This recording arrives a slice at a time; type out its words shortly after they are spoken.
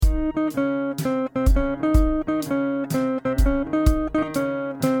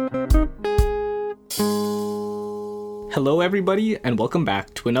Hello, everybody, and welcome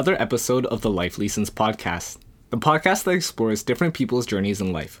back to another episode of the Life Lessons podcast, the podcast that explores different people's journeys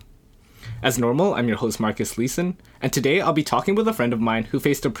in life. As normal, I'm your host, Marcus Leeson, and today I'll be talking with a friend of mine who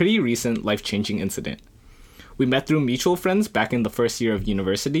faced a pretty recent life-changing incident. We met through mutual friends back in the first year of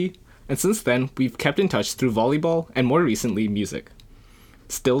university, and since then, we've kept in touch through volleyball and more recently, music.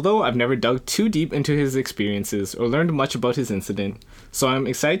 Still though, I've never dug too deep into his experiences or learned much about his incident, so I'm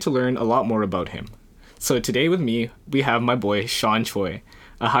excited to learn a lot more about him. So today with me, we have my boy, Sean Choi.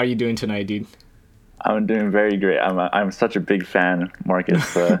 How are you doing tonight, dude? I'm doing very great. I'm such a big fan, Marcus.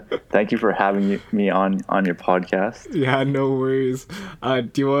 Thank you for having me on your podcast. Yeah, no worries. Do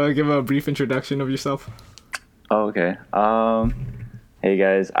you want to give a brief introduction of yourself? Oh, okay. Hey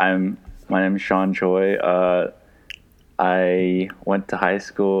guys, my name is Sean Choi. I went to high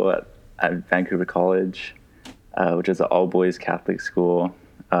school at Vancouver College, which is an all-boys Catholic school.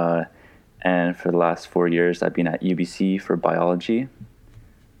 And for the last 4 years, I've been at UBC for biology.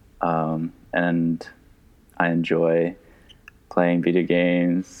 And I enjoy playing video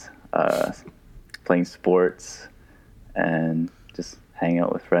games, playing sports, and just hanging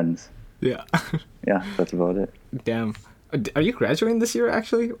out with friends. Yeah. Yeah, that's about it. Damn. Are you graduating this year,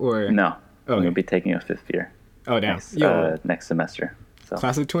 actually? Or No. Okay. I'm going to be taking a fifth year. Oh, damn. Next semester. So.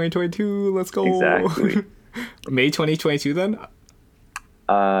 Class of 2022, let's go. Exactly. May 2022 then?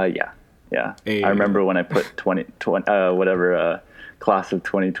 Yeah. Hey. I remember when I put class of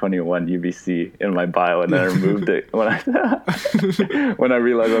 2021 UBC in my bio, and then I removed it when I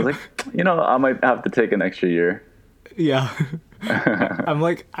realized I was like, I might have to take an extra year. Yeah. I'm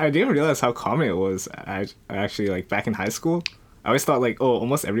like, I didn't realize how common it was. I actually, like, back in high school, I always thought like, oh,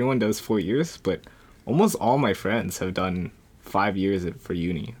 almost everyone does 4 years, but almost all my friends have done 5 years for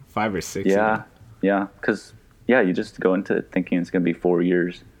uni, 5 or 6. Yeah, yeah, because you just go into it thinking it's gonna be 4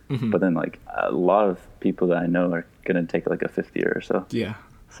 years. Mm-hmm. But then, like, a lot of people that I know are going to take, like, a fifth year or so. Yeah.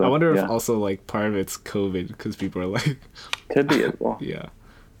 So I wonder if also, like, part of it's COVID, because people are like... Could be as well. Yeah.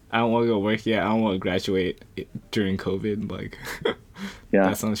 I don't want to go work yet. I don't want to graduate during COVID. Like, yeah.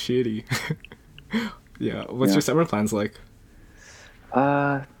 That sounds shitty. Yeah. What's your summer plans like?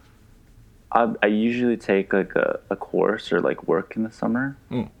 I usually take, like, a course or, like, work in the summer.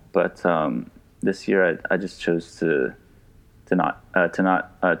 Mm. But this year I just chose to not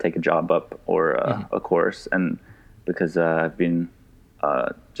take a job up or a course, and because I've been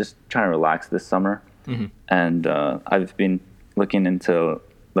just trying to relax this summer, and I've been looking into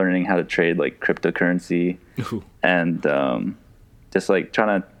learning how to trade like cryptocurrency, and just like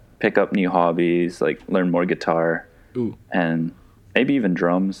trying to pick up new hobbies, like learn more guitar, and maybe even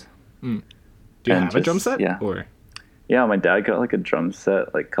drums. Do you have a drum set? Yeah. Yeah, my dad got like a drum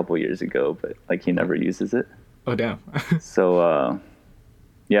set like a couple years ago, but like he never uses it. Oh, damn. So,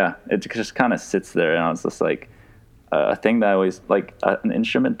 it just kind of sits there, and I was just like, a thing that I always, like, an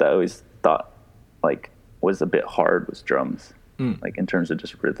instrument that I always thought, like, was a bit hard was drums, like, in terms of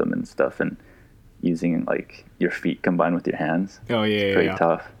just rhythm and stuff, and using, like, your feet combined with your hands. Oh, yeah, it's pretty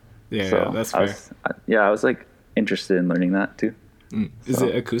tough. Yeah, so yeah, that's fair. I was, like, interested in learning that, too. Is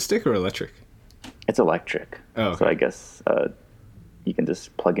it acoustic or electric? It's electric. Oh, okay. So I guess you can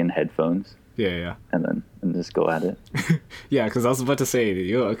just plug in headphones. Yeah. And just go at it. Yeah, because I was about to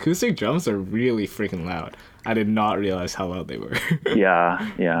say, acoustic drums are really freaking loud. I did not realize how loud they were. Yeah.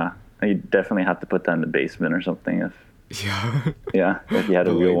 You definitely have to put that in the basement or something if you had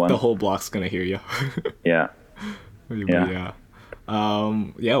a real one. The whole block's gonna hear you. Yeah. Yeah.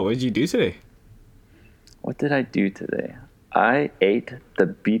 What did you do today? What did I do today? I ate the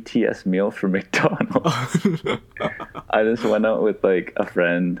BTS meal from McDonald's. I just went out with like a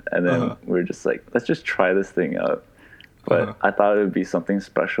friend, and then we were just like, let's just try this thing out. But I thought it would be something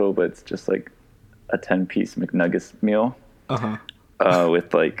special, but it's just like a 10-piece McNuggets meal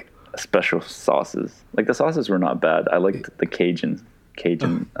with like special sauces. Like the sauces were not bad. I liked the Cajun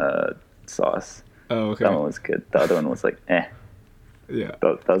sauce. Oh, okay. That one was good. The other one was like, eh. Yeah.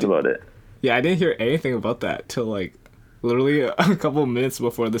 That was about it. Yeah, I didn't hear anything about that till like literally a couple minutes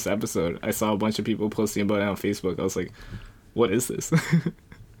before this episode. I saw a bunch of people posting about it on Facebook. I was like, what is this?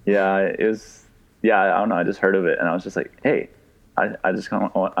 Yeah, it was. Yeah, I don't know. I just heard of it, and I was just like, hey, I want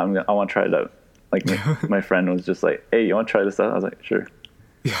to try it out. Like my friend was just like, hey, you want to try this out? I was like, sure.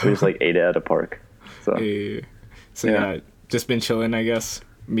 Yeah. We just like ate it at a park. So just been chilling, I guess.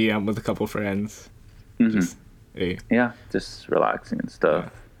 Meet up with a couple friends. Just relaxing and stuff. Yeah.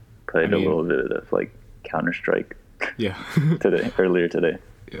 Played a little bit of like Counter-Strike. Yeah. earlier today.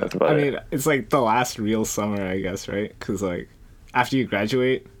 Yeah. That's about it. It's like the last real summer, I guess, right? Because like after you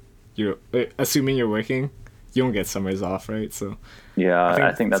graduate, you're assuming you're working, you don't get summers off, right? So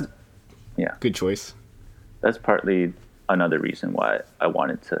I think that's good choice. That's partly another reason why I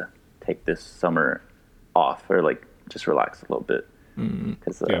wanted to take this summer off, or like just relax a little bit,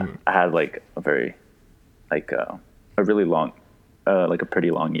 because I had like a very like a really long like a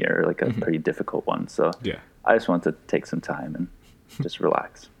pretty long year, like a pretty difficult one. So I just wanted to take some time and just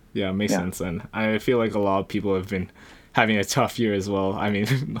relax. Yeah, makes sense. And I feel like a lot of people have been having a tough year as well. I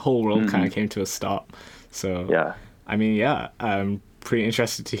mean, the whole world kind of came to a stop. So I mean, I'm pretty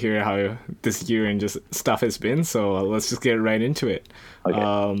interested to hear how this year and just stuff has been. So let's just get right into it.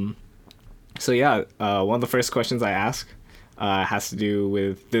 Okay. So one of the first questions I ask has to do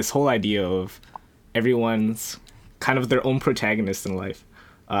with this whole idea of everyone's kind of their own protagonist in life.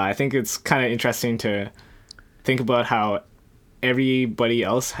 I think it's kind of interesting to think about how everybody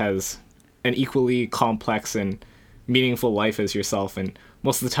else has an equally complex and meaningful life as yourself, and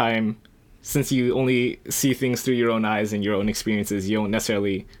most of the time, since you only see things through your own eyes and your own experiences, you don't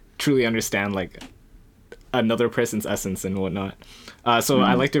necessarily truly understand like another person's essence and whatnot. So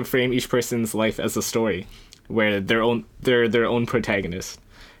I like to frame each person's life as a story where they're their own protagonist.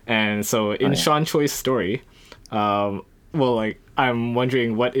 And so in Sean Choi's story, I'm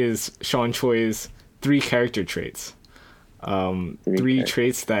wondering, what is Sean Choi's 3 character traits? Three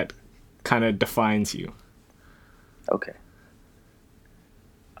traits that kind of defines you. Okay.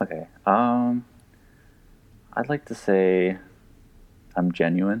 I'd like to say I'm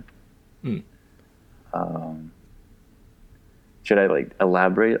genuine. Should I like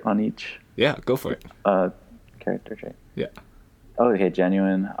elaborate on each? Yeah, go for it. Character trait. Yeah. Okay,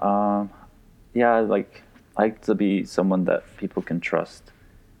 genuine. Yeah, I like to be someone that people can trust,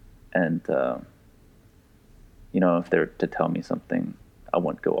 and if they're to tell me something, I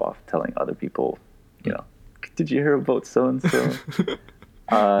won't go off telling other people. Did you hear about so and so?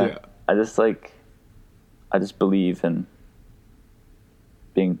 I just believe in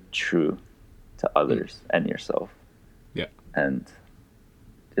being true to others and yourself. Yeah. And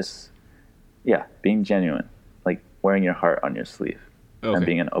just being genuine, like wearing your heart on your sleeve and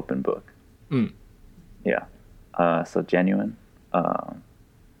being an open book. Yeah. So genuine. I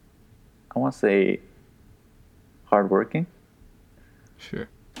want to say hardworking. Sure.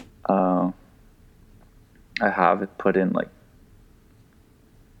 I have put in like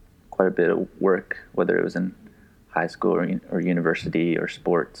quite a bit of work, whether it was in high school or university or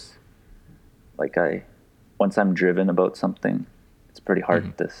sports. Once I'm driven about something, it's pretty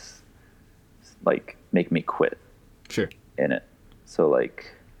hard to like make me quit. Sure. In it. So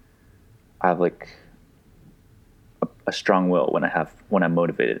like I have like a strong will when I'm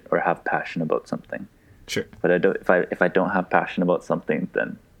motivated or have passion about something. Sure. But if I don't have passion about something,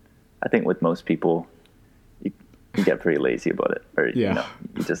 then I think with most people you get pretty lazy about it, or you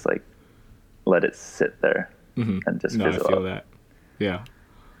just like let it sit there and just fizzle out. I feel that. Yeah.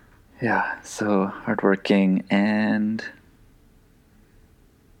 Yeah. So hardworking and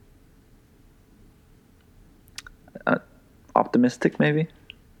optimistic, maybe.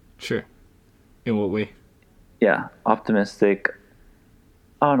 Sure. In what way? Yeah, optimistic.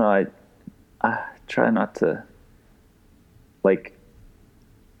 I don't know. I try not to.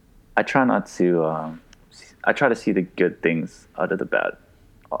 I try to see the good things out of the bad,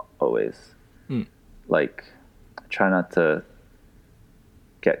 always. Like, I try not to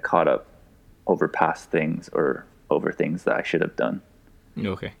get caught up over past things or over things that I should have done.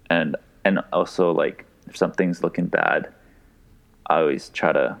 Okay. And also, like, if something's looking bad, I always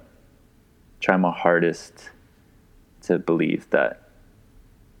try my hardest to believe that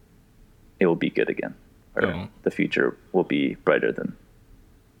it will be good again, or the future will be brighter than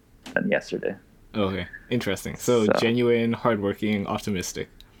yesterday. Okay, interesting. So genuine, hardworking, optimistic.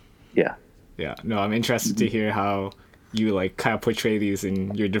 Yeah. Yeah. No, I'm interested to hear how you like kind of portray these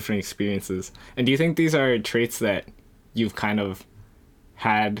in your different experiences. And do you think these are traits that you've kind of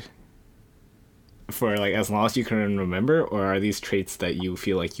had for like as long as you can remember, or are these traits that you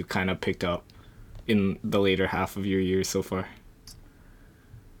feel like you kind of picked up in the later half of your years so far?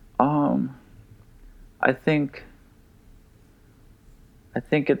 I think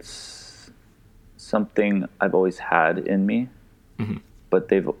it's something I've always had in me, but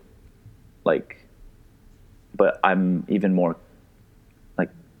I'm even more like,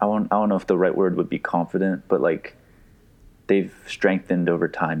 I don't know if the right word would be confident, but like they've strengthened over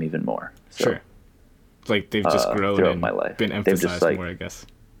time even more. So, sure. Like they've just grown throughout and my life. Been emphasized more, I guess.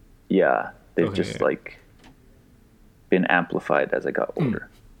 Yeah. They've like been amplified as I got older.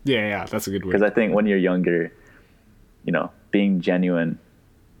 Yeah, that's a good word. Because I think when you're younger, being genuine,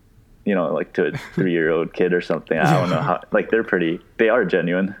 like to a 3-year-old kid or something, I don't know how, like they are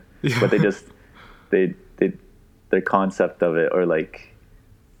genuine, but their concept of it, or like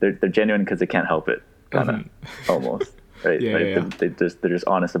they're genuine because they can't help it, kind of almost. right? Yeah, Like yeah. they're just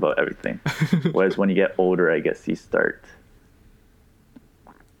honest about everything. Whereas when you get older, I guess you start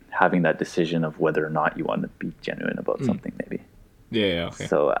having that decision of whether or not you want to be genuine about something, maybe. Yeah, yeah, okay.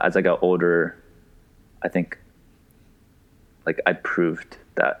 So as I got older, I think like I proved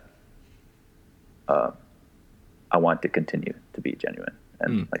that I want to continue to be genuine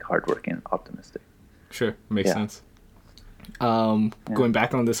and like hardworking and optimistic. Sure, makes Yeah. sense. Going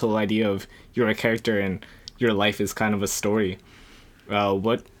back on this whole idea of you're a character and your life is kind of a story,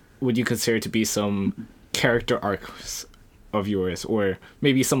 what would you consider to be some character arcs of yours, or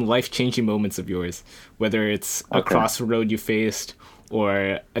maybe some life-changing moments of yours, whether it's a crossroad you faced,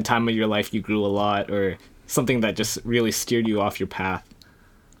 or a time of your life you grew a lot, or something that just really steered you off your path?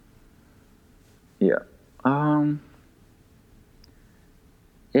 Yeah.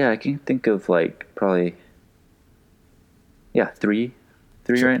 Yeah, I can think of like probably three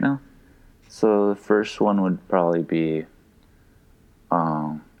Sure. right now. So the first one would probably be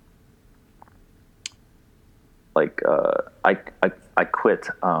like I quit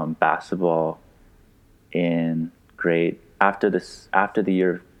basketball in grade after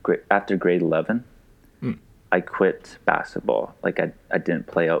grade 11. I quit basketball. Like I didn't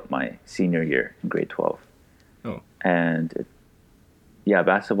play out my senior year in grade 12. Oh, And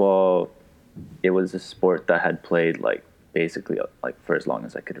basketball, it was a sport that I had played like basically like for as long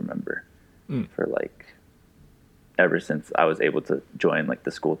as I could remember. For like ever since I was able to join like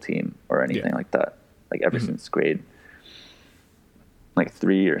the school team or anything like that. Like ever since grade like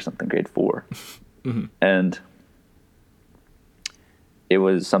 3 or something, grade 4. And it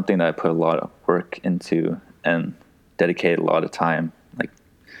was something that I put a lot of work into and dedicated a lot of time. Like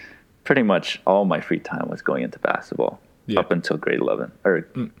pretty much all my free time was going into basketball up until grade 11 or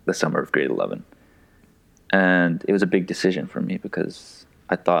the summer of grade 11. And it was a big decision for me because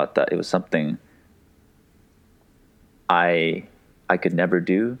I thought that it was something I could never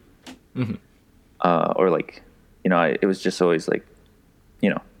do. Or like, it was just always like,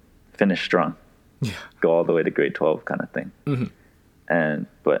 finish strong, go all the way to grade 12 kind of thing.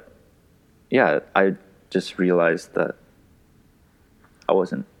 But I just realized that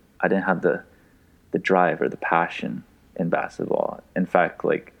I didn't have the drive or the passion in basketball. In fact,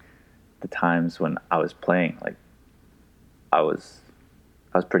 like the times when I was playing, like I was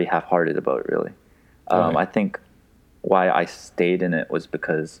pretty half-hearted about it, really. I think why I stayed in it was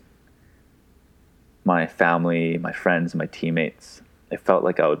because my family, my friends, my teammates, it felt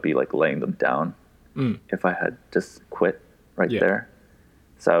like I would be like laying them down if I had just quit there.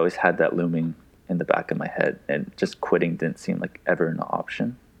 So I always had that looming in the back of my head, and just quitting didn't seem like ever an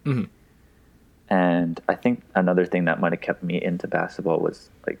option. And I think another thing that might have kept me into basketball was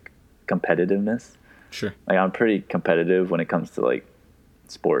like competitiveness. Sure. Like I'm pretty competitive when it comes to like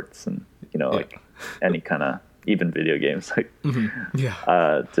sports and like any kind of, even video games. Like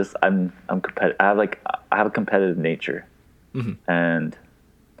just I'm competitive. I have a competitive nature. And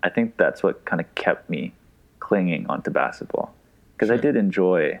I think that's what kind of kept me clinging onto basketball, because I did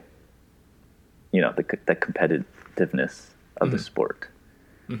enjoy the competitiveness of the sport.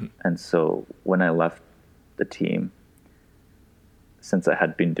 And so when I left the team, since I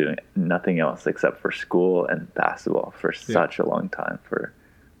had been doing nothing else except for school and basketball for such a long time, for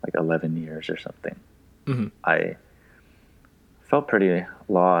like 11 years or something, I felt pretty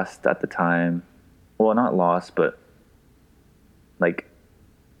lost at the time. Well, not lost, but like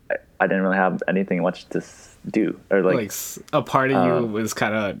I didn't really have anything much to do, or like a part of you was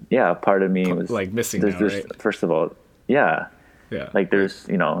kind of a part of me was like missing now, right? First of all, like there's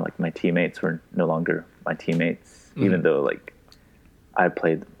like my teammates were no longer my teammates, even though like I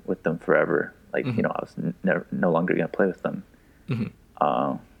played with them forever. Like I was no longer gonna play with them.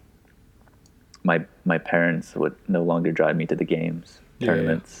 My parents would no longer drive me to the games,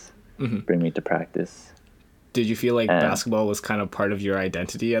 tournaments, bring me to practice. Did you feel like basketball was kind of part of your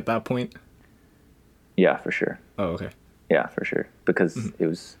identity at that point? Yeah, for sure. Oh, okay. Yeah, for sure. Because it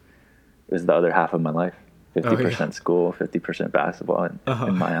was the other half of my life. 50% school, 50% basketball in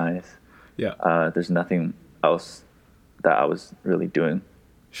my eyes. Yeah. There's nothing else that I was really doing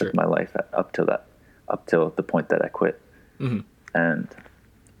with my life up till the point that I quit. And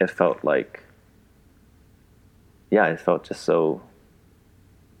it felt like, it felt just so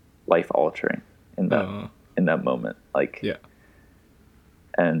life altering in that moment. Like,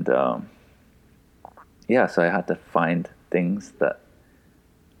 and so I had to find things that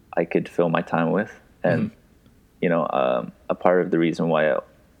I could fill my time with. And a part of the reason why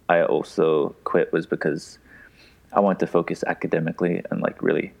I also quit was because I wanted to focus academically and like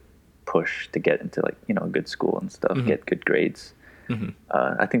really push to get into like a good school and stuff, get good grades.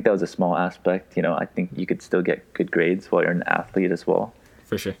 I think that was a small aspect. I think you could still get good grades while you're an athlete as well.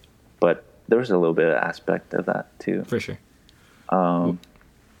 For sure. But there was a little bit of aspect of that too. For sure.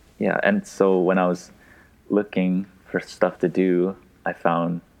 Yeah, and so when I was looking for stuff to do, I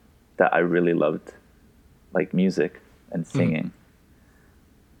found that I really loved like music and singing.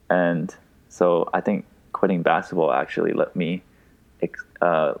 And so I think quitting basketball actually let me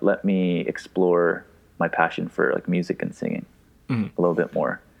explore my passion for like music and singing a little bit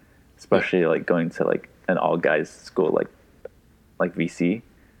more, especially like going to like an all guys school like VC.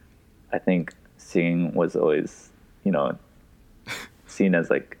 I think singing was always, seen as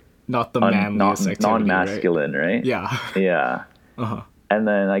like not the manliest activity, non-masculine, right? Yeah. Yeah. And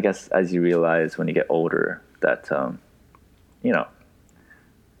then I guess as you realize when you get older that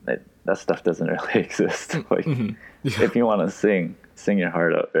that stuff doesn't really exist. Like if you want to sing your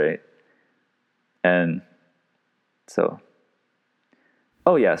heart out, right? And so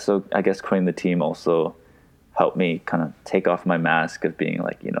so I guess quitting the team also helped me kind of take off my mask of being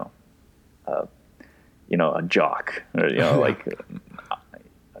like a jock, or like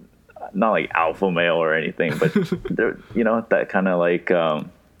not like alpha male or anything, but there, that kind of like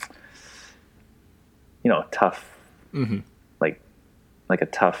tough, like a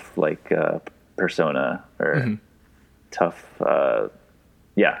tough persona, or tough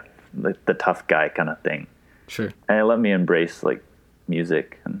like the tough guy kind of thing. Sure. And it let me embrace like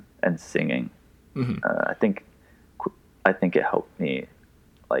music and singing. I think it helped me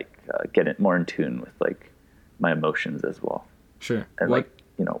like get it more in tune with like my emotions as well. Sure. And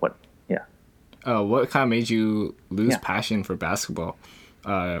what kind of made you lose passion for basketball?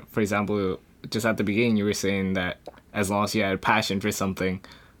 For example, just at the beginning, you were saying that as long as you had passion for something,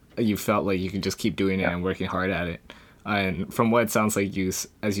 you felt like you could just keep doing it and working hard at it. And from what it sounds like,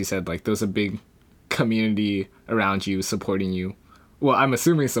 as you said, like there's a big community around you supporting you. Well, I'm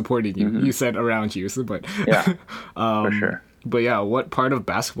assuming supporting you. You said around you, but yeah, for sure. But yeah, what part of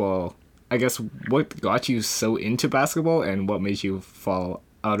basketball? I guess what got you so into basketball, and what made you fall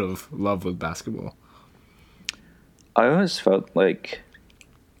out of love with basketball? I always felt like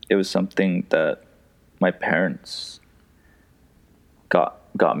it was something that my parents got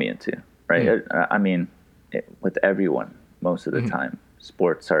me into, right? I mean, with everyone, most of the time,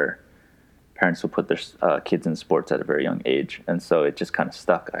 parents will put their kids in sports at a very young age, and so it just kind of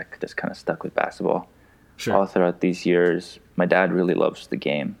stuck. I just kind of stuck with basketball. Sure. All throughout these years. My dad really loves the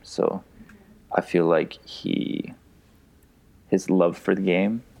game, so I feel like his love for the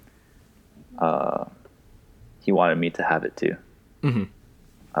game, he wanted me to have it too.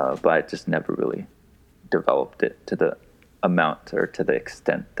 But I just never really developed it to the amount or to the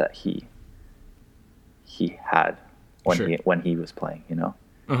extent that he had when he was playing,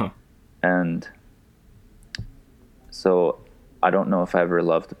 And so I don't know if I ever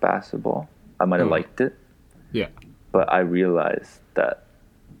loved basketball. I might have liked it. Yeah. But I realized that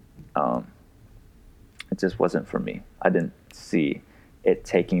it just wasn't for me. I didn't see it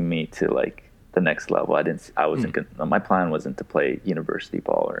taking me to like the next level. I wasn't gonna, my plan wasn't to play university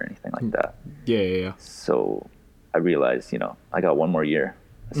ball or anything like that. Yeah. So I realized, I got one more year,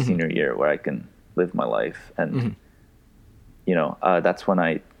 a senior year, where I can live my life. And, that's when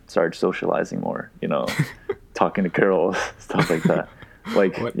I started socializing more, talking to girls, stuff like that.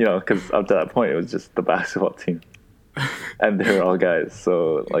 Like, because up to that point, it was just the basketball team. And they're all guys.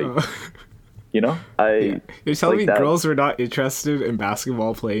 So, like, You're telling me girls were not interested in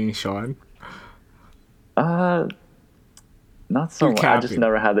basketball playing, Sean? Not so much. I just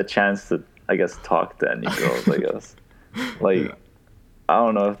never had the chance to, I guess, talk to any girls, I guess. Like, I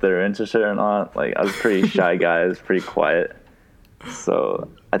don't know if they're interested or not. Like, I was a pretty shy guy. I was pretty quiet. So,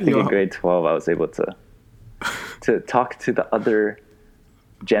 I think in grade 12, I was able to talk to the other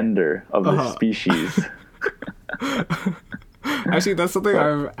gender of the species. Actually, that's something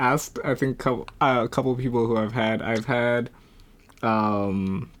I've asked, I think, a couple people who I've had. I've had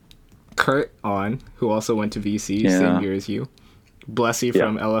Kurt on, who also went to VC, same year as you. Blessy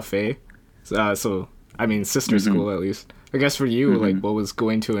from LFA. So, I mean, sister school at least. I guess for you, like, what was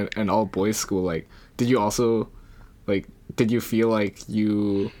going to an all-boys school like? Did you also, like, did you feel like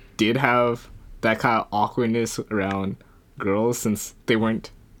you did have that kind of awkwardness around girls since they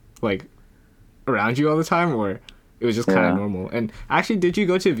weren't, like, around you all the time, or it was just kind of normal? And actually, did you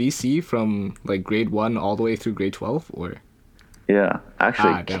go to VC from, like, grade 1 all the way through grade 12, or? Yeah,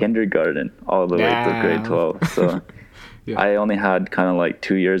 actually, kindergarten all the way to grade 12. So I only had kind of like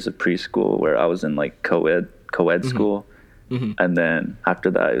 2 years of preschool where I was in like co-ed school. And then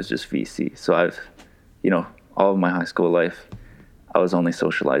after that, it was just VC. So I've, all of my high school life, I was only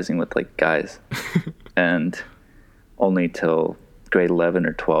socializing with like guys. And only till grade 11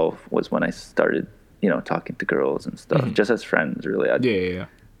 or 12 was when I started, talking to girls and stuff, just as friends, really. Yeah.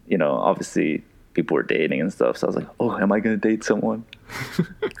 Obviously people were dating and stuff, so I was like, oh, am I gonna date someone?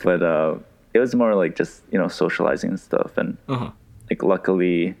 But it was more like just socializing and stuff, and like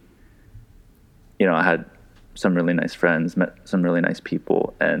luckily, I had some really nice friends, met some really nice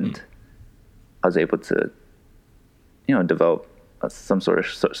people, and I was able to develop some sort of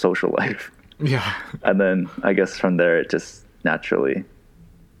social life. Yeah. And then I guess from there it just naturally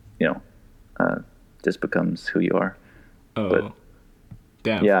just becomes who you are. Oh, but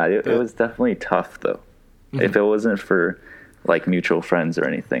damn. Yeah, it was definitely tough though. If it wasn't for like mutual friends or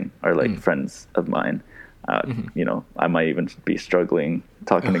anything, or like friends of mine, I might even be struggling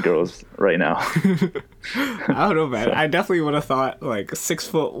talking to girls right now. I don't know, man. So, I definitely would have thought like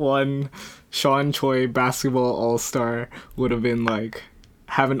 6'1" Sean Choi basketball all-star would have been like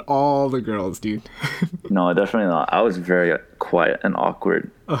having all the girls, dude. No, definitely not. I was very quiet and awkward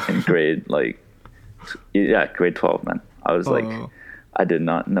in grade 12, man. I was like, I did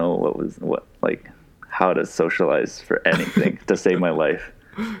not know how to socialize for anything to save my life.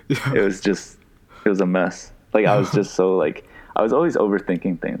 Yeah. It was a mess. Like I was just so like, I was always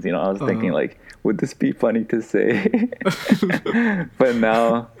overthinking things, I was thinking like, would this be funny to say? But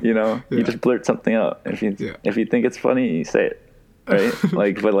now, you just blurt something out. If you think it's funny, you say it, right?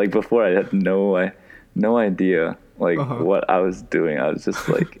 But before I had no idea what I was doing. I was just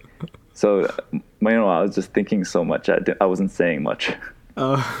like, so, I was just thinking so much. I wasn't saying much.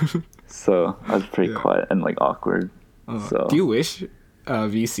 So I was pretty quiet and like awkward. So do you wish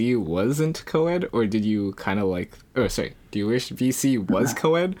VC wasn't co-ed, or did you kind of like? Oh, sorry. Do you wish VC was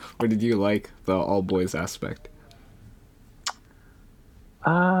co-ed, or did you like the all boys aspect?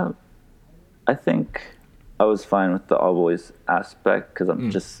 I think I was fine with the all boys aspect because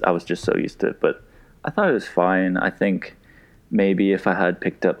I was just so used to it. But I thought it was fine. I think maybe if I had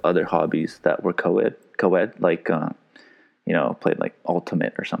picked up other hobbies that were co-ed, like played like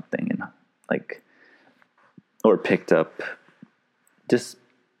Ultimate or something, and or picked up just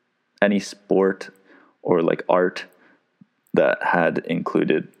any sport or like art that had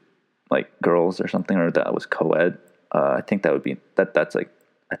included like girls or something, or that was co-ed, I think that would be I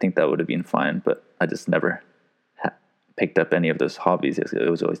think that would have been fine. But I just never picked up any of those hobbies. It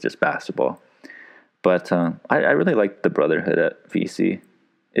was always just basketball. But I really liked the brotherhood at VC.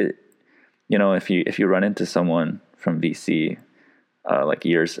 If you run into someone from VC like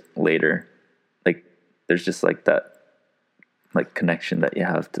years later, like there's just like that like connection that you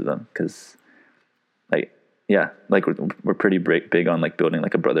have to them, because we're pretty big on like building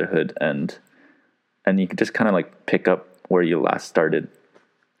like a brotherhood, and you can just kind of like pick up where you last started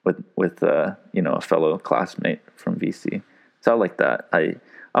with a fellow classmate from VC. So I like that. I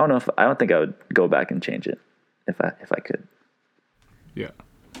don't think I would go back and change it if I could. Yeah.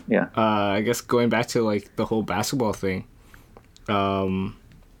 Yeah. I guess going back to like the whole basketball thing,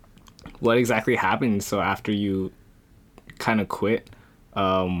 what exactly happened? So after you kind of quit,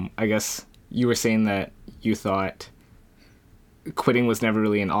 I guess you were saying that you thought quitting was never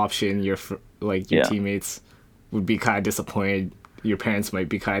really an option. Your teammates would be kind of disappointed. Your parents might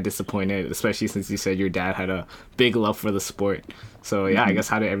be kind of disappointed, especially since you said your dad had a big love for the sport. So yeah, I guess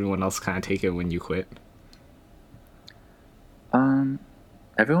how did everyone else kind of take it when you quit?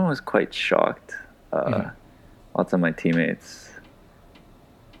 Everyone was quite shocked. Lots of my teammates,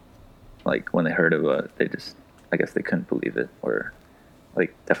 like when they heard about it, I guess they couldn't believe it, or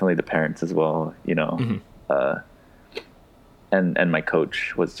like definitely the parents as well, and my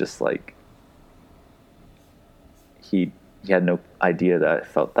coach was just like, he had no idea that I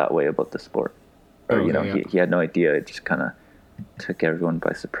felt that way about the sport, or he had no idea. It just kind of took everyone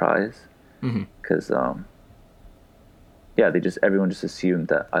by surprise, because everyone just assumed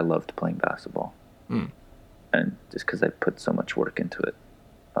that I loved playing basketball, and just because I put so much work into it.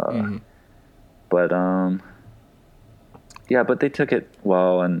 But but they took it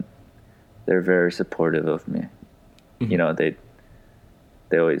well, and they're very supportive of me. They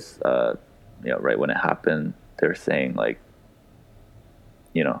always right when it happened, they were saying like,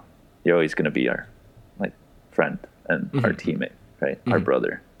 you're always going to be our like friend and our teammate, right? Our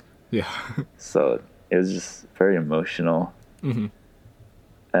brother. Yeah. So it was just very emotional.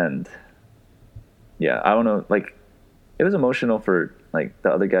 And I don't know, like it was emotional for like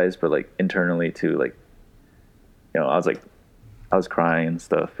the other guys, but like internally too, like, I was crying and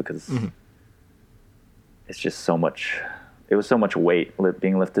stuff because it's just so much, it was so much weight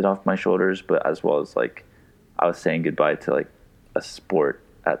being lifted off my shoulders, but as well as like, I was saying goodbye to like a sport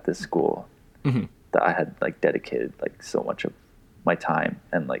at this school that I had like dedicated like so much of my time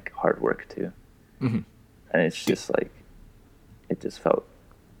and like hard work to. And it's just like, it just felt,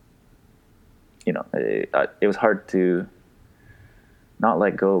 it was hard to not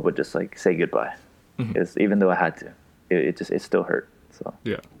let go, but just like say goodbye. Even though I had to, it still hurt. So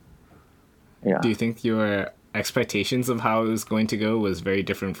Yeah. yeah. Do you think your expectations of how it was going to go was very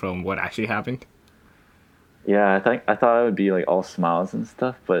different from what actually happened? Yeah, I thought it would be like all smiles and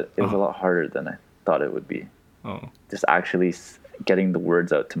stuff, but it was a lot harder than I thought it would be. Oh. Just actually getting the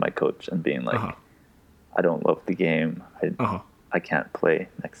words out to my coach and being like, I don't love the game. I can't play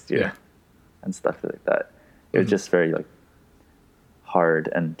next year, Yeah. and stuff like that. It was just very like hard,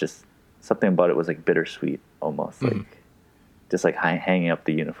 and just something about it was like bittersweet almost, like just like hanging up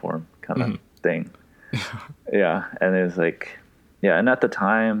the uniform kind of thing. Yeah, and it was like, yeah, and at the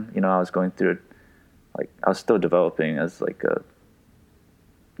time, I was going through, like, I was still developing as like a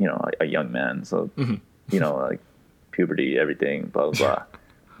young man, so like puberty, everything, blah blah blah,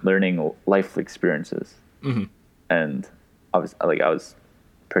 learning life experiences, and I was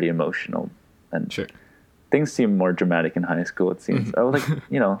pretty emotional, and Sure. things seem more dramatic in high school. It seems I was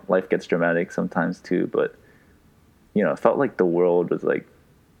like, life gets dramatic sometimes too, but it felt like the world was like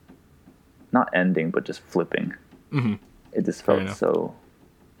not ending, but just flipping. It just felt so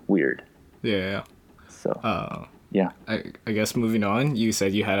weird. Yeah. So yeah. I guess moving on, you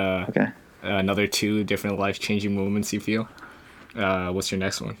said you had another 2 different life-changing moments you feel. What's your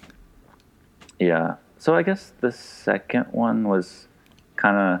next one? Yeah. So I guess the second one was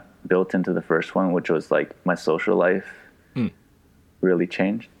kind of built into the first one, which was like my social life really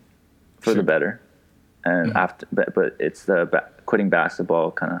changed for the better. And after, but it's the quitting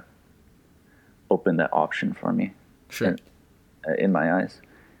basketball kind of opened that option for me. Sure. In my eyes.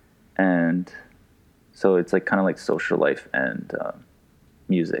 And so it's like kind of like social life and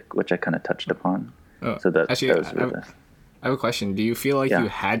music, which I kind of touched upon. Oh, so that actually, was really I have a question. Do you feel like you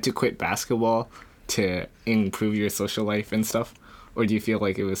had to quit basketball to improve your social life and stuff? Or do you feel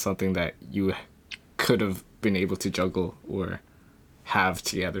like it was something that you could have been able to juggle or have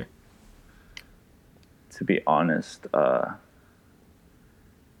together? To be honest,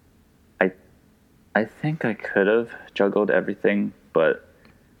 I think I could have juggled everything, but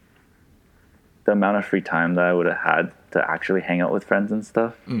the amount of free time that I would have had to actually hang out with friends and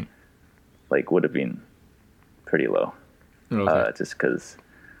stuff, like, would have been pretty low. Okay. Just because,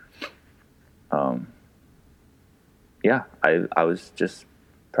 I was just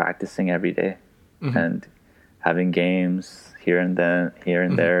practicing every day and having games here and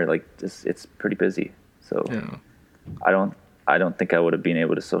there. Like, just, it's pretty busy. So I don't think I would have been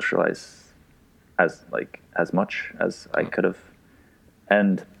able to socialize as much as I could have.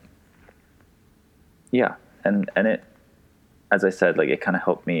 And yeah, and it, as I said, like, it kind of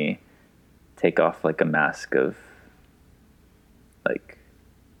helped me take off like a mask of like,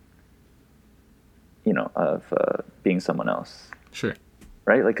 being someone else. Sure.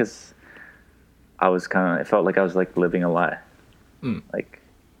 Right? Like, 'cause it felt like I was like living a lie. Like,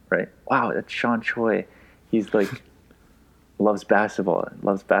 right? Wow, that's Sean Choi. He's like, loves basketball,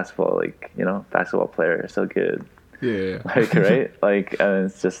 like, basketball player, so good. Yeah. Like, right? Like, and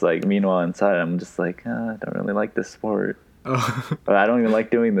it's just like, meanwhile inside, I'm just like, I don't really like this sport. Or I don't even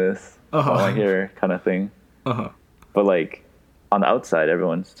like doing this while I'm here, kind of thing. But like, on the outside,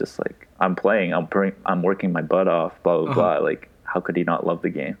 everyone's just like, I'm playing, I'm working my butt off, blah blah blah. Like, how could he not love the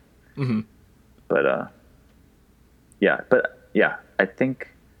game? But I think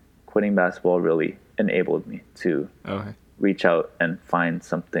quitting basketball really enabled me to reach out and find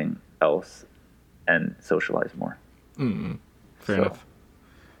something else and socialize more. Fair enough.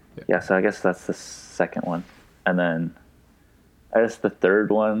 Yeah, so I guess that's the second one. And then I guess the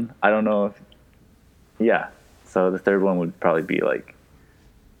third one, I don't know if, so the third one would probably be like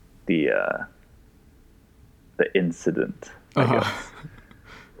the incident, I guess.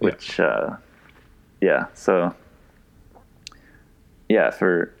 Which, so,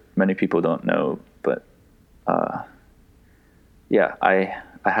 for many people don't know, but, I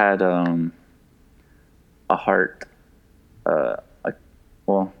had, a heart, I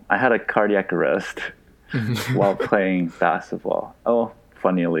had a cardiac arrest while playing basketball. Oh,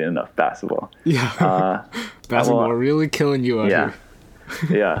 funnily enough, basketball. Yeah. Basketball really killing you out here.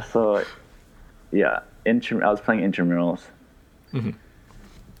 Yeah. So, I was playing intramurals,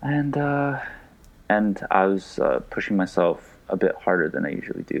 and I was pushing myself a bit harder than I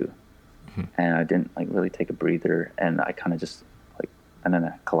usually do, and I didn't like really take a breather, and I kind of just and then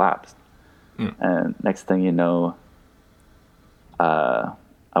I collapsed. And next thing you know, I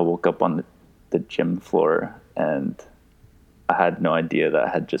woke up on the gym floor, and I had no idea that I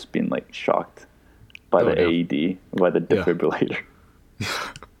had just been like shocked by the AED, by the defibrillator.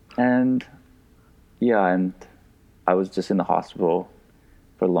 And I was just in the hospital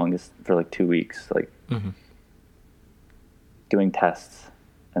for like 2 weeks, like doing tests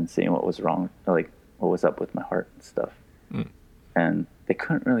and seeing what was wrong, like what was up with my heart and stuff. And they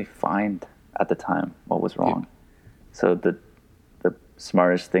couldn't really find at the time what was wrong. So the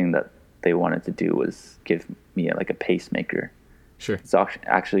smartest thing that they wanted to do was give me like a pacemaker. Sure. It's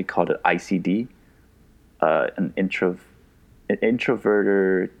actually called an ICD,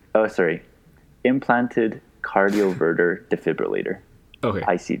 implanted cardioverter defibrillator. Okay.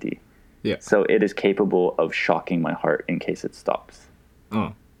 ICD. Yeah. So it is capable of shocking my heart in case it stops.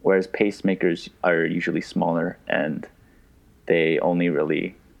 Oh. Whereas pacemakers are usually smaller and they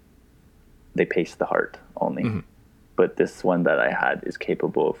pace the heart only. But this one that I had is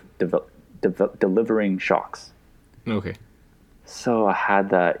capable of delivering shocks. Okay. So I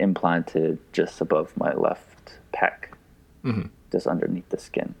had that implanted just above my left pec, just underneath the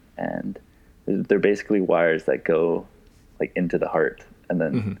skin. And they're basically wires that go like into the heart. And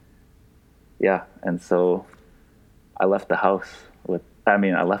then, and so I left the hospital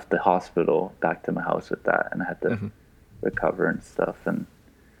back to my house with that, and I had to recover and stuff. And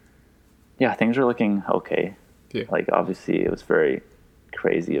yeah, things were looking okay. Yeah. Like obviously it was a very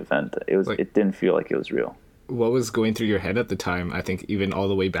crazy event. It didn't feel like it was real. What was going through your head at the time? I think even all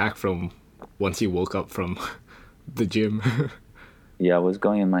the way back from once you woke up from the gym. Yeah, it was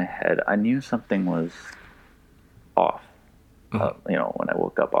going in my head. I knew something was off. When I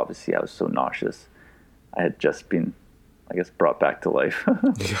woke up, obviously I was so nauseous. I had just been, I guess, brought back to life.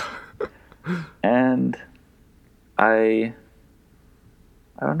 And I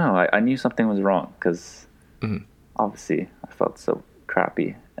don't know. I knew something was wrong because obviously I felt so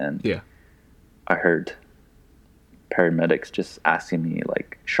crappy. And I heard paramedics just asking me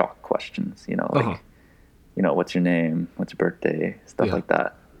like shock questions, what's your name, what's your birthday, stuff like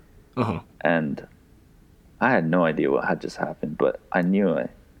that. And I had no idea what had just happened, but I knew I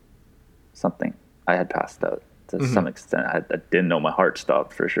had passed out to some extent. I didn't know my heart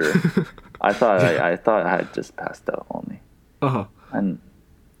stopped for sure. I thought I had just passed out only. And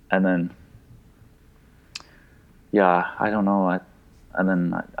then I don't know. And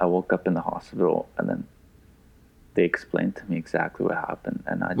then I woke up in the hospital, and then they explained to me exactly what happened.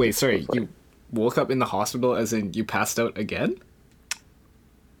 And you woke up in the hospital as in you passed out again?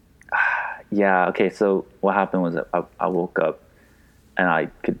 Yeah. Okay. So what happened was I woke up and I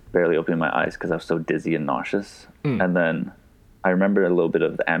could barely open my eyes because I was so dizzy and nauseous. And then I remember a little bit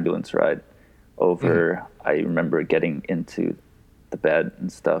of the ambulance ride over. I remember getting into the bed and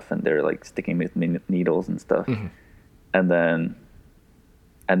stuff, and they're like sticking me with needles and stuff. And then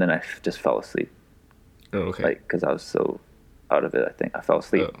I just fell asleep. Oh, okay. Like, because I was so out of it, I think I fell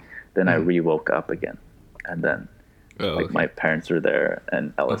asleep. Then I re-woke up again, and then my parents were there,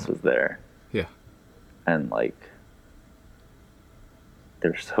 and Ellis was there. Yeah. And like,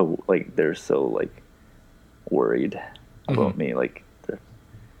 they're so worried about me, like,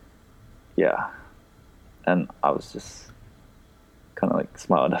 and I was just kind of like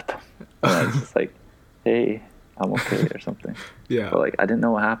smiling at them, and I was just like, "Hey, I'm okay," or something. But like, I didn't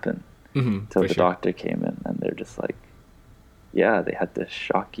know what happened. Until the doctor came in, and they're just like, "Yeah, they had to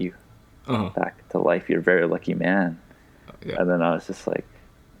shock you back to life. You're a very lucky man." And then I was just like,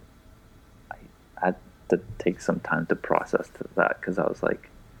 I had to take some time to process that, because I was like,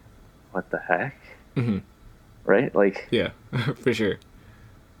 "What the heck?" Right? Like, yeah, for sure.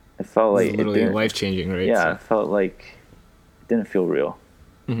 It felt like literally life changing, right? Yeah, it felt like it didn't feel real.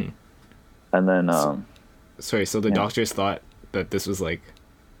 And then, so the doctors thought that this was like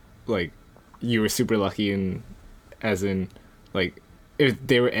you were super lucky, and as in, like, if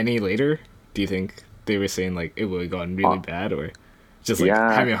they were any later, do you think they were saying like it would have gotten really bad, or just like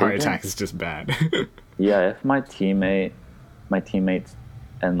having a heart attack is just bad? If my teammates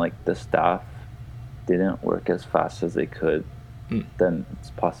and like the staff didn't work as fast as they could, then it's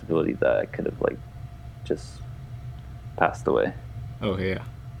a possibility that I could have like just passed away. Oh yeah.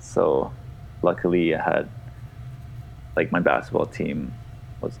 So luckily I had, like, my basketball team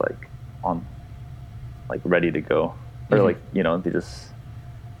was like on, like, ready to go, or like, they just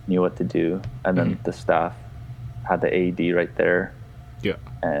knew what to do, and then the staff had the AED right there. Yeah.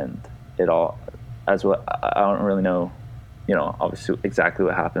 And it all, as well, I don't really know, obviously exactly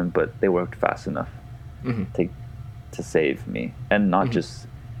what happened, but they worked fast enough to save me, and not just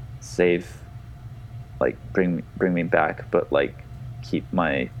save, like, bring me back, but like keep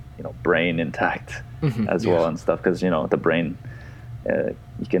my brain intact as well and stuff, because the brain,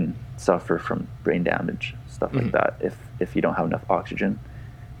 you can suffer from brain damage, stuff like that, if you don't have enough oxygen.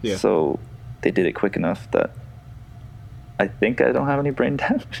 So they did it quick enough that I think I don't have any brain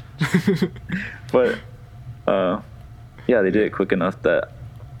damage. But Yeah, they did it quick enough that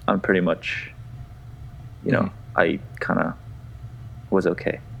I'm pretty much, I kind of was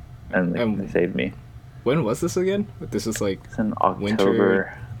okay, and they saved me. When was this again? This is like It's in winter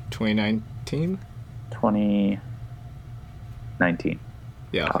October 2019? 2019.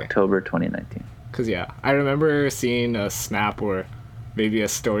 Yeah, okay. October 2019. Because, yeah, I remember seeing a snap or maybe a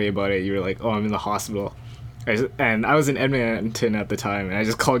story about it. You were like, oh, I'm in the hospital. And I was in Edmonton at the time, and I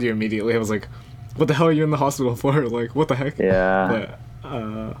just called you immediately. I was like, what the hell are you in the hospital for? Like, what the heck? Yeah.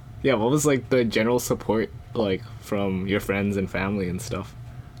 But, yeah, what was, like, the general support, like, from your friends and family and stuff?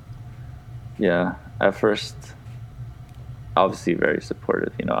 Yeah, at first, obviously very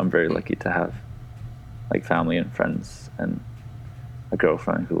supportive. I'm very lucky to have, like, family and friends and a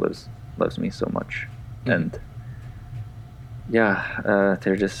girlfriend who loves me so much. And yeah,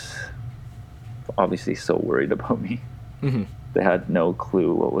 they're just obviously so worried about me. They had no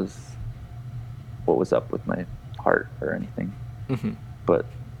clue what was up with my heart or anything. But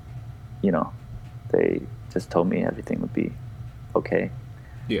they just told me everything would be okay.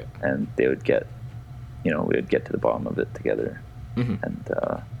 Yeah. And they would get we would get to the bottom of it together. And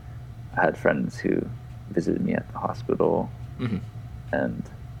I had friends who visited me at the hospital and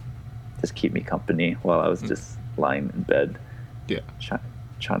just keep me company while I was just lying in bed,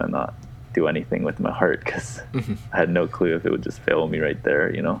 trying to not do anything with my heart, because I had no clue if it would just fail me right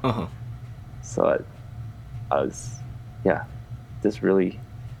there, So I was, just really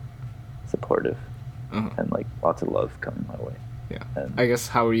supportive and like lots of love coming my way. Yeah. And I guess,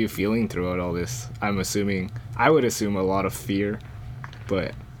 how were you feeling throughout all this? I would assume a lot of fear,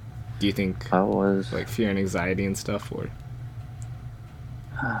 but do you think I was like fear and anxiety and stuff, or?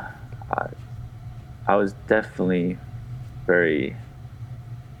 I was definitely very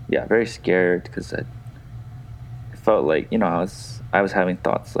scared, because I felt like, I was having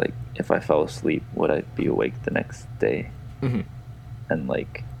thoughts like, if I fell asleep, would I be awake the next day? And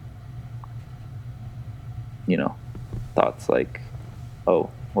like, thoughts like,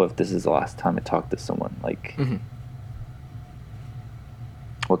 oh, what if this is the last time I talk to someone? Like,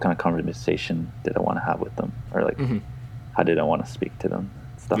 what kind of conversation did I want to have with them? Or like, how did I want to speak to them?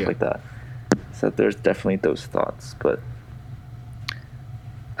 Stuff like that. So there's definitely those thoughts, but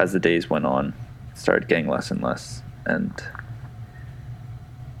as the days went on, it started getting less and less, and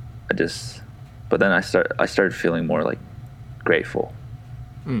but then I started feeling more like grateful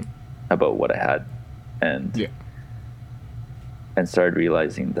about what I had, and started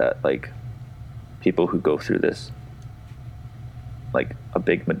realizing that like people who go through this, like a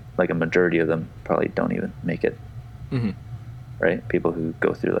majority of them probably don't even make it. Right? People who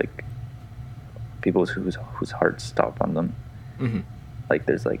go through like people whose hearts stop on them. Like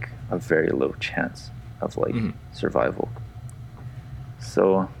there's like a very low chance of like survival.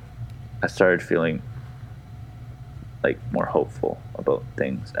 So I started feeling like more hopeful about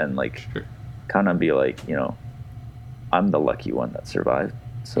things, and like kind of be like, I'm the lucky one that survived.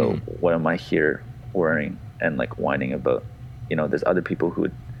 So what am I here worrying and like whining about? There's other people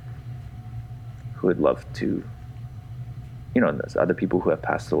who would love to, there's other people who have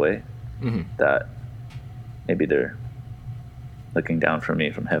passed away that maybe they're looking down from me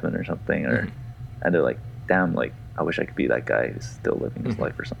from heaven or something, or and they're like, damn, like I wish I could be that guy who's still living his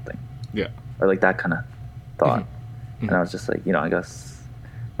life or something. Yeah. Or like that kind of thought. And I was just like, I guess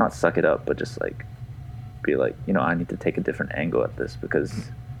not suck it up, but just like be like, I need to take a different angle at this,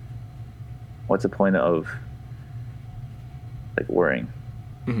 because what's the point of like worrying?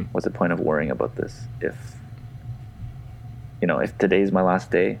 What's the point of worrying about this if today's my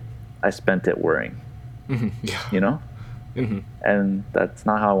last day, I spent it worrying. Yeah. And that's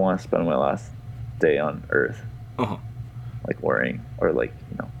not how I want to spend my last day on Earth. Like worrying or like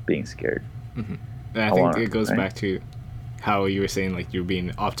being scared. And I think it goes back to how you were saying like you're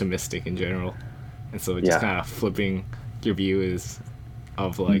being optimistic in general, and so just kind of flipping your view is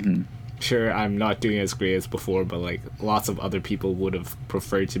of like, sure, I'm not doing as great as before, but like lots of other people would have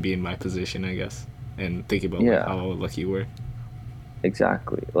preferred to be in my position, I guess, and thinking about like, how lucky you were.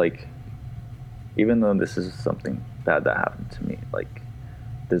 Exactly. Like, even though this is something bad that happened to me, like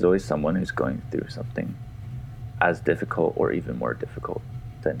there's always someone who's going through something as difficult or even more difficult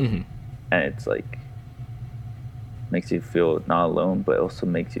than me. And it's like makes you feel not alone, but also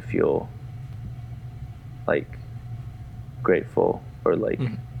makes you feel like grateful, or like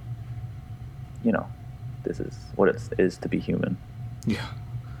this is what it is to be human.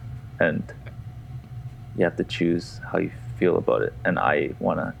 And you have to choose how you feel about it, and I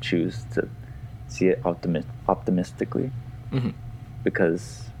want to choose to see it optimistically,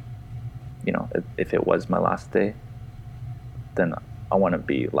 because if it was my last day, then I want to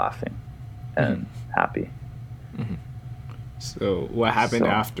be laughing and happy, So what happened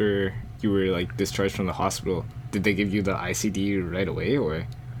So- after you were like discharged from the hospital? Did they give you the ICD right away, or?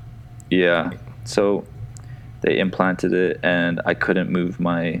 Yeah. So they implanted it, and I couldn't move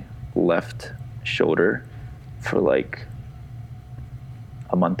my left shoulder for like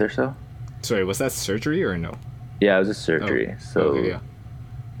a month or so. Sorry, was that surgery or no? Yeah, it was a surgery. So okay, yeah.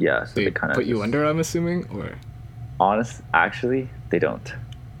 yeah, so They they kind of put you under, I'm assuming, or Actually, they don't.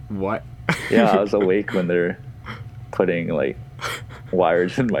 what? Yeah, I was awake when they're putting like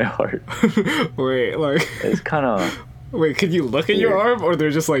wires in my heart. Wait, like, It's kind of wait, can you look at your Weird. arm, or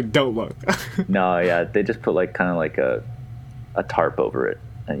they're just like, don't look? no, yeah. They just put like kind of like a tarp over it,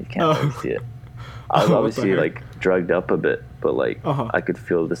 and you can't really see it. I was Oh, what the obviously heck? like drugged up a bit, but like Uh-huh. I could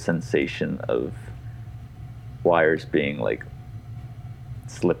feel the sensation of wires being like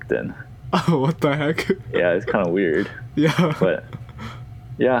slipped in. Oh, what the heck? Yeah, it's kind of weird, Yeah. but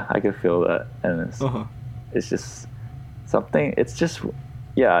yeah, I could feel that, and Uh-huh. it's just something. It's just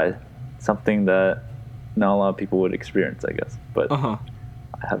yeah, something that not a lot of people would experience, I guess. But Uh-huh.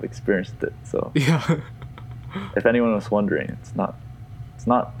 I have experienced it, so Yeah. if anyone was wondering, it's not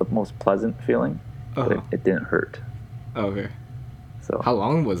the most pleasant feeling, but Uh-huh. it didn't hurt. Okay. So How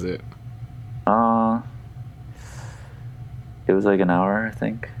long was it? it was like an hour, I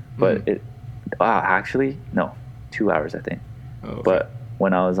think. But Mhm. actually no, 2 hours, I think. Oh, okay. But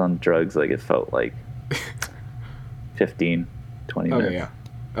when I was on drugs, like it felt like 15, 20 Okay, minutes.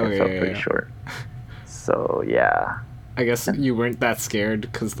 yeah. Okay, It felt yeah, pretty yeah. short. So yeah, I guess you weren't that scared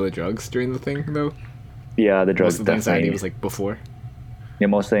because of the drugs during the thing, though. yeah, the drugs Most of the anxiety definitely. was like before. Yeah,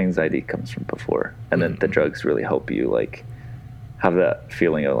 most of the anxiety comes from before, and then the Mhm. drugs really help you like have that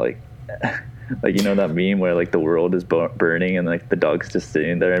feeling of like, like you know that meme where like the world is burning and like the dog's just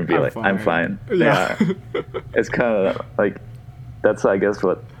sitting there and be I'm like, I'm fine. Yeah. It's kind of like that's I guess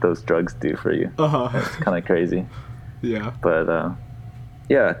what those drugs do for you. Uh-huh. It's kind of crazy, Yeah. but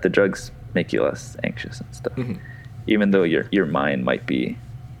yeah, the drugs make you less anxious and stuff. Mhm. Even though your mind might be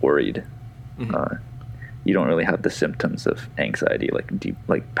worried. Mhm. You don't really have the symptoms of anxiety, like deep,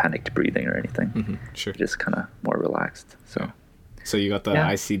 like panicked breathing or anything. Mhm. Sure. You're just kind of more relaxed. So So you got the Yeah.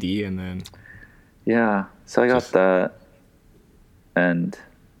 ICD and then. yeah, so I got Just- that, and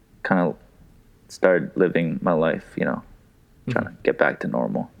kind of started living my life, you know, trying to get back to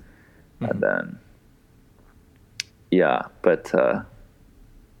normal, and then yeah, but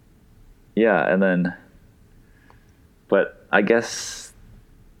yeah, and then, but I guess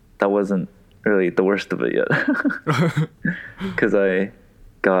that wasn't really the worst of it yet, because I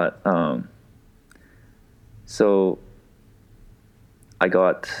got so I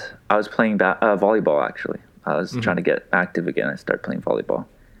was playing volleyball actually. I was trying to get active again. I started playing volleyball,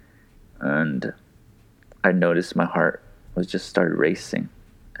 and I noticed my heart was just started racing,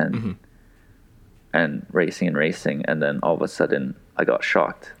 and racing and racing, and then all of a sudden I got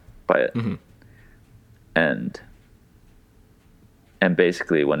shocked by it, and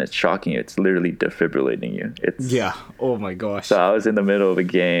basically when it's shocking you, it's literally defibrillating you. It's Yeah. Oh my gosh. So I was in the middle of a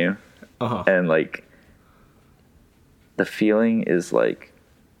game, Uh-huh. and like the feeling is like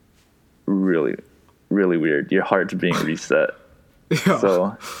really, really weird. Your heart's being reset. Yeah.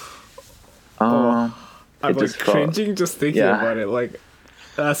 So I'm like just felt- cringing just thinking Yeah. about it. Like,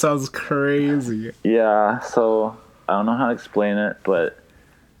 that sounds crazy. yeah, so I don't know how to explain it, but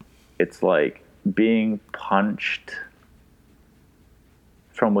it's like being punched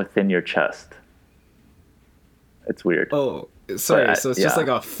from within your chest. It's weird. Oh, sorry. But So it's just yeah. like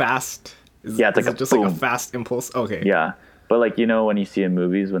a fast. Yeah, it's like is a it just like a boom. fast impulse. Okay. Yeah, but like you know when you see in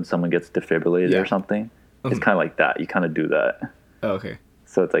movies when someone gets defibrillated Yeah. or something, it's kind of like that. You kind of do that. Oh, okay.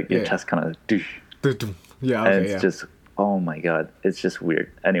 So it's like your Yeah. chest kind of douche. Yeah. And Okay. it's Yeah. just, oh my God, it's just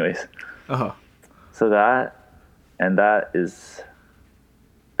weird. Anyways, Uh-huh. so that is,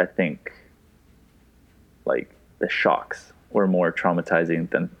 I think, like the shocks were more traumatizing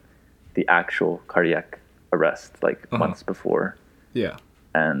than the actual cardiac arrest, like months before. Yeah.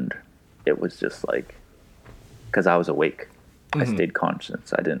 And it was just like, because I was awake, I stayed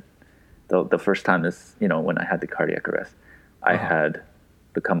conscious. I didn't, the first time this, you know, when I had the cardiac arrest, I had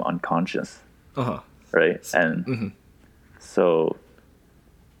become unconscious. Uh-huh. Right. And so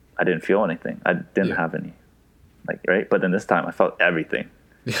I didn't feel anything. I didn't Yeah. have any, like, right. But then this time I felt everything.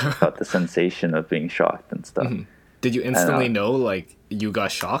 Yeah. I felt the sensation of being shocked and stuff. Did you instantly know, like, you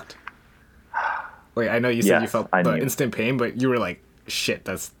got shocked? Like, I know you said you Yes, felt I the knew. instant pain, but you were like, shit,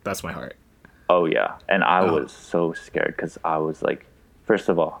 that's my heart. Oh yeah. And I Oh. was so scared because I was like, first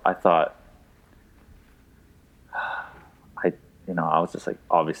of all, I thought, I was just like,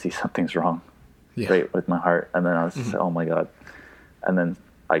 obviously something's wrong. Yeah. Right, with my heart. And then I was just oh my God. And then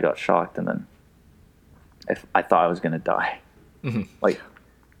I got shocked, and then if I thought I was gonna die, like,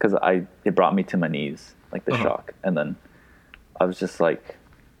 because it brought me to my knees, like the shock, and then I was just like,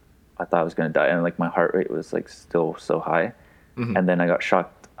 I thought I was gonna die, and like my heart rate was like still so high, and then I got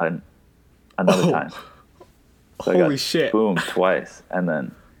shocked another time. So Holy shit! Boom, twice, and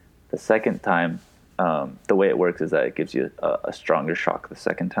then the second time, the way it works is that it gives you a stronger shock the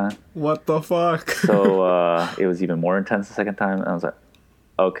second time. What the fuck? So it was even more intense the second time, and I was like,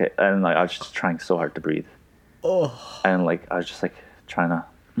 okay, and like I was just trying so hard to breathe. And like I was just like trying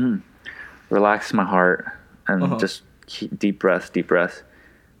to relax my heart and just keep deep breaths,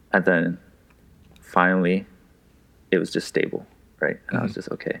 and then finally it was just stable, right? And I was just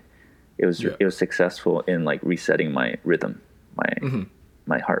okay. It was successful in like resetting my rhythm,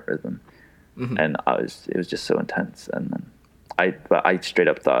 my heart rhythm, and it was just so intense. And then I straight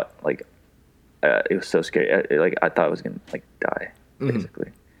up thought like it was so scary. Like I thought I was gonna like die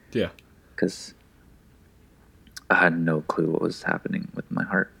basically. Yeah, because I had no clue what was happening with my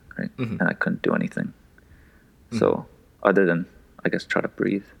heart, right? And I couldn't do anything. So other than I guess try to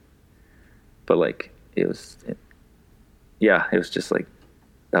breathe, but like it was just like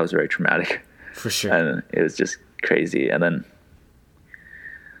that was very traumatic for sure, and it was just crazy. And then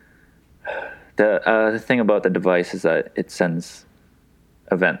the thing about the device is that it sends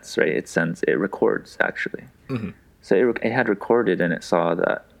events, right? It records actually. So it had recorded, and it saw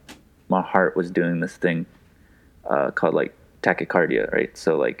that my heart was doing this thing called like tachycardia, right?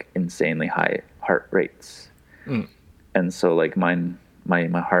 So like insanely high heart rates. And so like my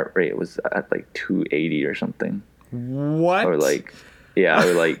heart rate was at like 280 or something. What? Or like, yeah,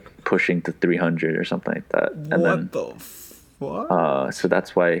 or like pushing to 300 or something like that. And what the fuck? So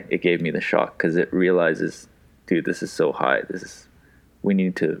that's why it gave me the shock, because it realizes, dude, this is so high. We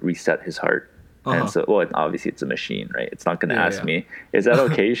need to reset his heart. And so, well, obviously it's a machine, right? It's not going to ask me, is that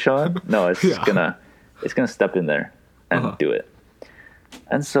okay, Sean? No, it's just it's gonna step in there and do it.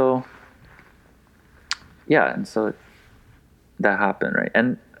 And so, and so that happened, right?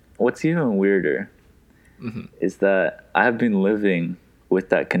 And what's even weirder is that I have been living with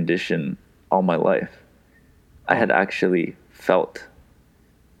that condition all my life. I had actually felt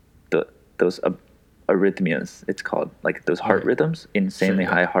those arrhythmias, it's called, like those heart rhythms, insanely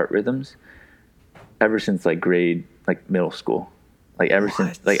high heart rhythms, ever since like middle school. Like ever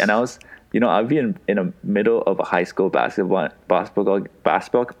since, like, and I was, I'd be in the middle of a high school basketball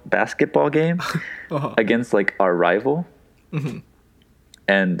game against like our rival,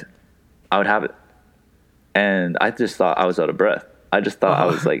 and I would have it, and I just thought I was out of breath. I just thought I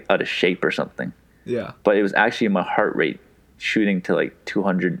was like out of shape or something. Yeah, but it was actually my heart rate shooting to like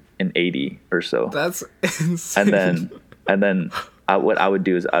 280 or so. That's insane. And then what I would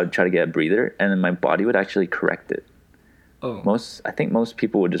do is I would try to get a breather, and then my body would actually correct it. I think most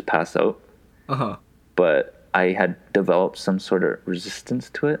people would just pass out. But I had developed some sort of resistance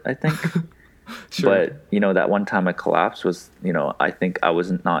to it, I think. But that one time I collapsed was, I think I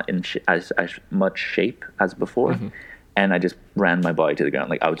was not in as much shape as before, and I just ran my body to the ground.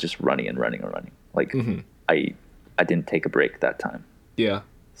 Like I was just running and running and running. Like I didn't take a break that time. Yeah.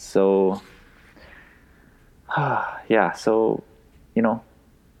 So so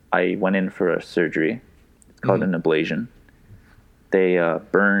I went in for a surgery. It's called an ablation. They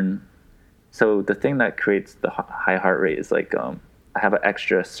burn. So the thing that creates the high heart rate is like I have an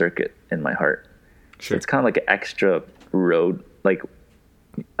extra circuit in my heart. So it's kind of like an extra road, like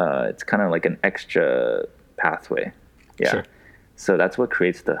it's kind of like an extra pathway. Yeah. Sure. So that's what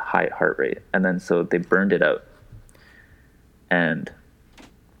creates the high heart rate. And then so they burned it out, and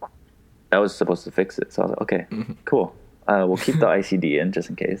that was supposed to fix it. So I was like, okay, cool. We'll keep the ICD in just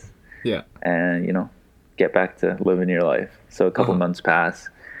in case. Yeah. And get back to living your life. So a couple months pass,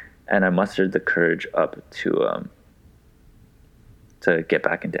 and I mustered the courage up to get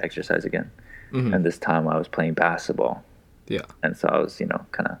back into exercise again. And this time I was playing basketball. Yeah. And so I was,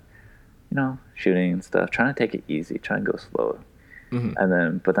 kind of, shooting and stuff, trying to take it easy, trying to go slow.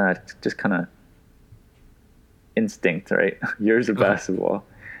 But then I just kind of instinct, right? Years of basketball.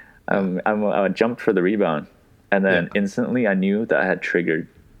 I jumped for the rebound, and then instantly I knew that I had triggered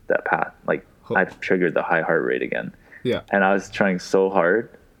that path. Like I triggered the high heart rate again. Yeah. And I was trying so hard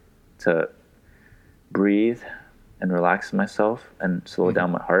to breathe and relax myself and slow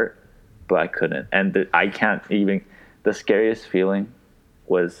down my heart, but I couldn't. And I can't even. The scariest feeling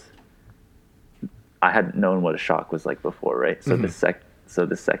was I hadn't known what a shock was like before, right? So the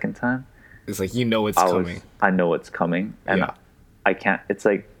second time, it's like it's coming. I know it's coming, and I can't. It's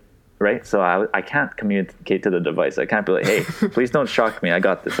like, right? So I can't communicate to the device. I can't be like, hey, please don't shock me. I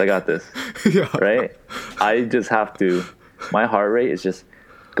got this. Right? I just have to. My heart rate is just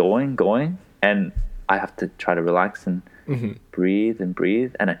going, and I have to try to relax and breathe,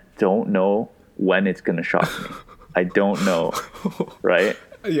 and I don't know when it's gonna shock me. I don't know, right?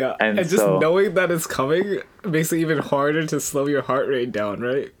 Yeah, and just so, knowing that it's coming makes it even harder to slow your heart rate down,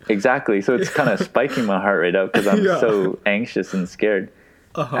 right? Exactly. So it's kind of spiking my heart rate up because I'm so anxious and scared.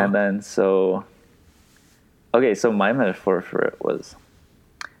 And then so my metaphor for it was,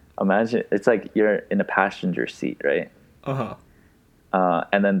 imagine it's like you're in a passenger seat, right?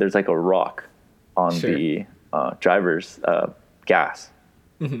 And then there's like a rock on the driver's gas,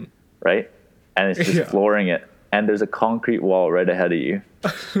 right? And it's just flooring it. And there's a concrete wall right ahead of you.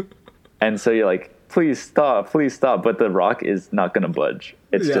 And so you're like, please stop. But the rock is not going to budge.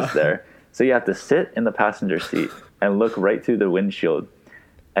 It's just there. So you have to sit in the passenger seat and look right through the windshield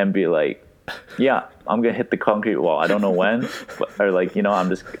and be like, yeah, I'm going to hit the concrete wall. I don't know when, or like,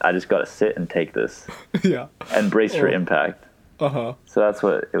 I just got to sit and take this and brace for impact. So that's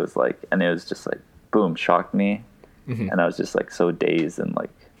what it was like. And it was just like, boom, shocked me. And I was just like so dazed and like,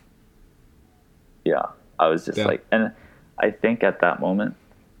 I was just like, and I think at that moment,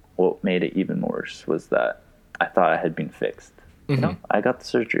 what made it even worse was that I thought I had been fixed. I got the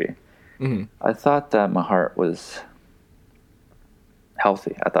surgery. I thought that my heart was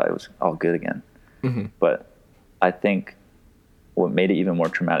healthy. I thought it was all good again. But I think what made it even more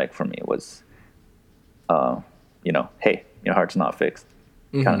traumatic for me was, hey, your heart's not fixed.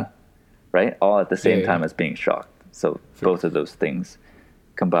 Kind of, right? All at the same time as being shocked. So both of those things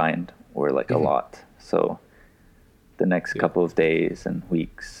combined were like a lot. So the next couple of days and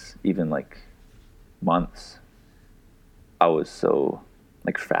weeks, even like months, I was so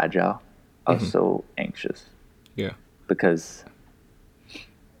like fragile. I was so anxious. Yeah. Because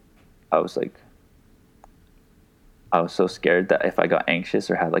I was so scared that if I got anxious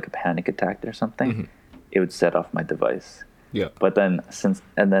or had like a panic attack or something, it would set off my device. Yeah. But then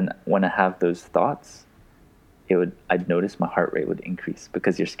when I have those thoughts, I'd notice my heart rate would increase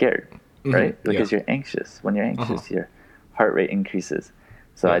because you're scared, right? Because you're anxious. When you're anxious, your heart rate increases.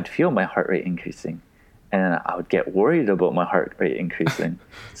 So I'd feel my heart rate increasing, and I would get worried about my heart rate increasing.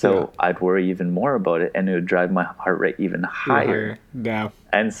 So I'd worry even more about it, and it would drive my heart rate even higher. Yeah.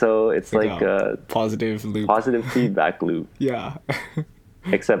 And so it's like a positive loop, positive feedback loop. Yeah.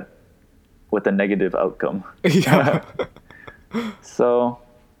 Except with a negative outcome. Yeah. So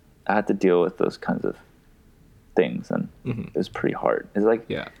I had to deal with those kinds of things, and it was pretty hard. It's like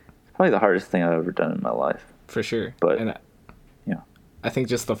probably the hardest thing I've ever done in my life. For sure. But I think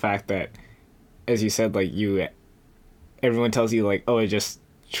just the fact that, as you said, like everyone tells you like, oh, just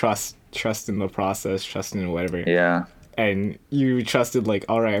trust in the process, trust in whatever. Yeah. And you trusted like,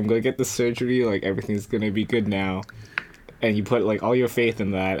 all right, I'm gonna get the surgery, like everything's gonna be good now, and you put like all your faith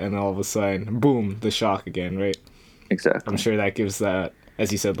in that, and all of a sudden, boom, the shock again, right? Exactly. I'm sure that gives that,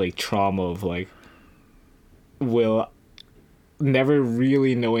 as you said, like trauma of like, never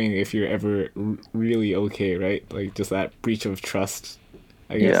really knowing if you're ever really okay, right? Like just that breach of trust,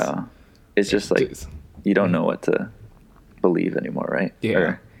 I guess. Yeah. It's just like you don't know what to believe anymore, right?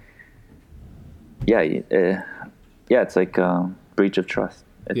 Yeah. It's like breach of trust.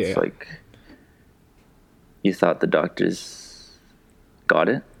 It's like you thought the doctors got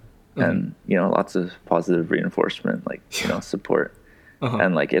it, and lots of positive reinforcement, like support,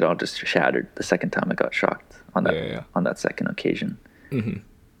 and like it all just shattered the second time I got shocked on that second occasion.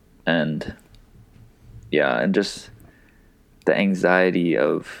 And just the anxiety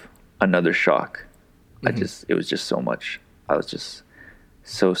of another shock. It was just so much. I was just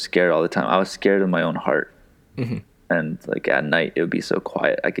so scared all the time. I was scared of my own heart. And like at night it would be so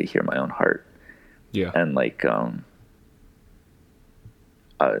quiet I could hear my own heart. Yeah. And like I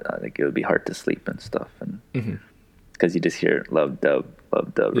think it would be hard to sleep and stuff, and because you just hear love dub,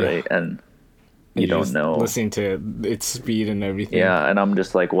 right? And you don't know, listening to its speed and everything. Yeah. And I'm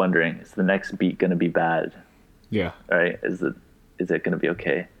just like wondering, is the next beat gonna be bad? Yeah. Right? Is it gonna be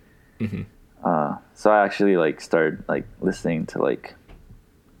okay? So I actually like started like listening to like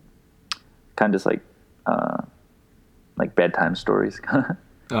kind of just like bedtime stories.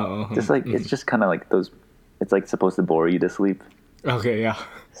 Just like it's just kind of like those, it's like supposed to bore you to sleep. Okay. Yeah.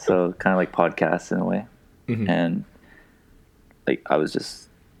 So kind of like podcasts in a way. And like I was just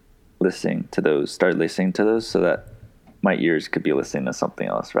started listening to those so that my ears could be listening to something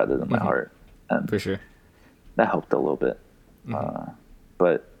else rather than my heart. And for sure, that helped a little bit.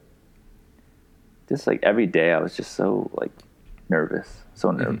 But just like every day I was just so like nervous.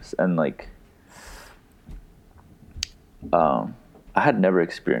 And like I had never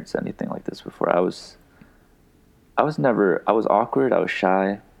experienced anything like this before. I was awkward, I was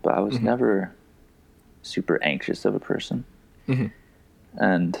shy, but I was never super anxious of a person.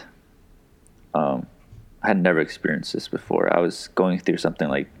 And I had never experienced this before. I was going through something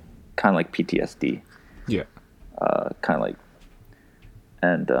like kind of like PTSD. Yeah. Kind of like,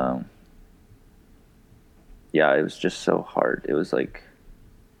 and yeah, it was just so hard. It was like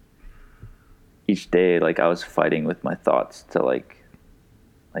each day, like I was fighting with my thoughts to like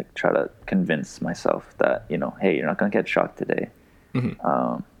try to convince myself that, you know, hey, you're not gonna get shocked today.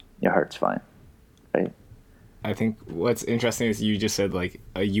 Your heart's fine, right? I think what's interesting is you just said like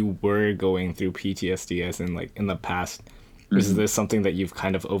you were going through PTSD as in like in the past. Is this something that you've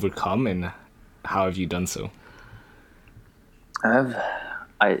kind of overcome, and how have you done so? I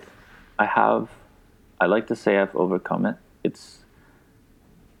like to say I've overcome it. It's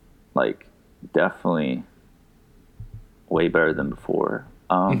like definitely way better than before.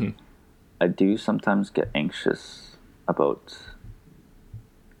 I do sometimes get anxious about,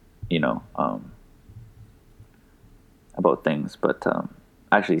 you know, about things, but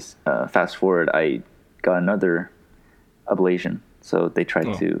actually, fast forward, I got another ablation, so they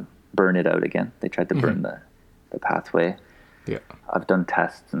tried to burn it out again. They tried to burn the pathway. Yeah. I've done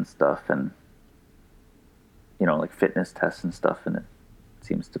tests and stuff, and you know, like fitness tests and stuff, and it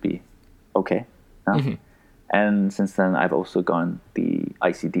seems to be okay now. And since then, I've also gotten the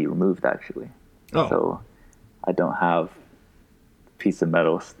ICD removed, actually. So I don't have a piece of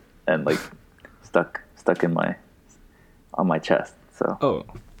metal and like stuck in on my chest. So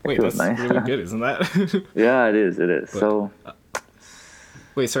wait, that's nice. Really good, isn't that? Yeah, it is. But, so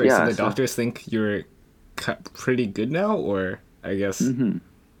wait, sorry. Yeah, so the doctors think you're pretty good now, or I guess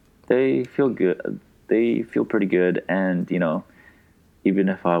they feel good. They feel pretty good, and you know, even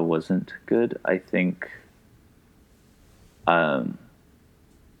if I wasn't good, I think I'm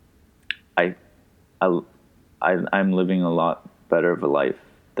living a lot better of a life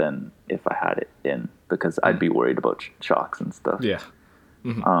than if I had it in, because I'd be worried about shocks and stuff. Yeah.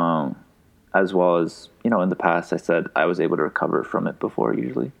 As well as, you know, in the past, I said I was able to recover from it before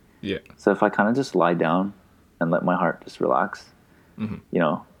usually. Yeah. So if I kind of just lie down and let my heart just relax, you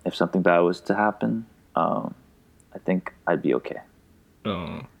know, if something bad was to happen, I think I'd be okay.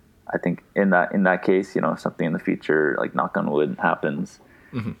 I think in that case, you know, if something in the future, like knock on wood, happens,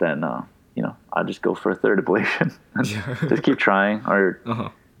 then you know, I'll just go for a third ablation. Just keep trying,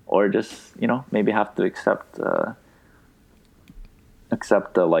 or just, you know, maybe have to accept a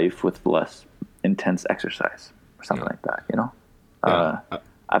life with less intense exercise or something like that. You know,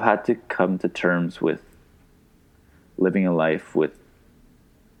 I've had to come to terms with living a life with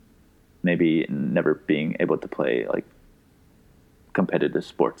maybe never being able to play like competitive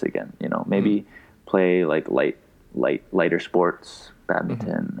sports again. You know, maybe play like lighter sports,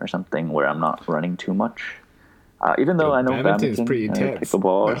 badminton or something where I'm not running too much. Even though I know badminton is pretty intense.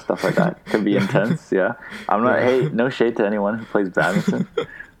 Pickleball or stuff like that can be intense. Yeah, I'm not. Hey, no shade to anyone who plays badminton.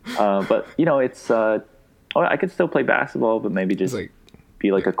 But you know, it's. I could still play basketball, but maybe just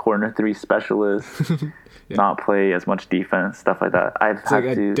be like a corner three specialist. Not play as much defense, stuff like that. I've had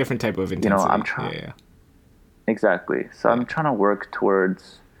like a different type of intensity. You know, I'm trying. Exactly. So I'm trying to work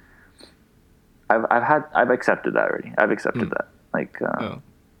towards. I've accepted that already. I've accepted that. Like,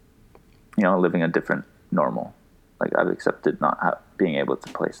 you know, living a different normal. Like, I've accepted not being able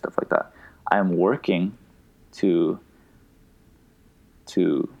to play stuff like that. I'm working to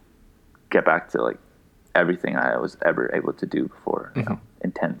get back to like everything I was ever able to do before. You know,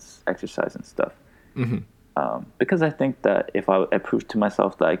 intense exercise and stuff. Because I think that if I proved to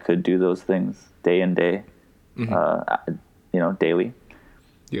myself that I could do those things day in day, you know, daily,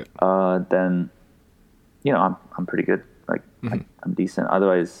 then, you know, I'm pretty good. Like, I'm decent.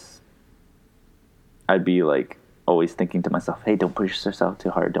 Otherwise, I'd be like always thinking to myself, hey, don't push yourself too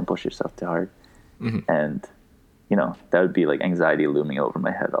hard. Don't push yourself too hard. And, you know, that would be like anxiety looming over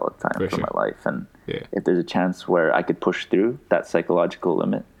my head all the time for my life. And if there's a chance where I could push through that psychological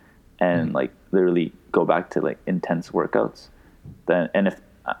limit and like literally go back to like intense workouts, then, and if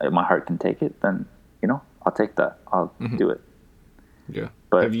my heart can take it, then, you know, I'll take that. I'll do it. Yeah.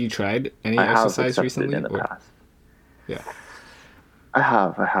 But have you tried any exercise recently? In the past. Yeah. I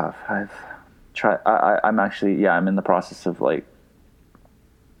have. I've tried. I'm actually, I'm in the process of like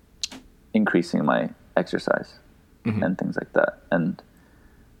increasing my exercise and things like that. And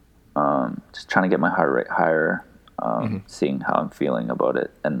just trying to get my heart rate higher, seeing how I'm feeling about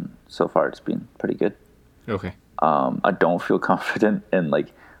it. And so far it's been pretty good. Okay. I don't feel confident in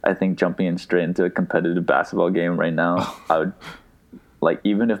like, I think jumping in straight into a competitive basketball game right now, I would like,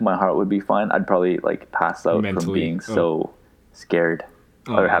 even if my heart would be fine, I'd probably like pass out from being so scared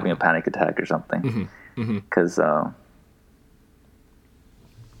or having a panic attack or something. Because,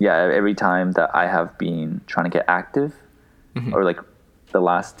 every time that I have been trying to get active, or like the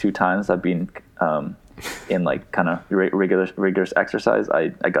last 2 times I've been in like kind of rigorous exercise, I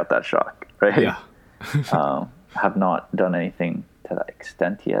got that shock, right? Yeah. Have not done anything to that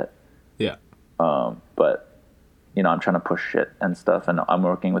extent yet. Yeah. But you know, I'm trying to push it and stuff, and I'm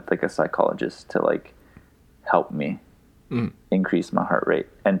working with like a psychologist to like help me increase my heart rate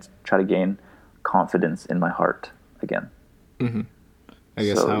and try to gain confidence in my heart again. I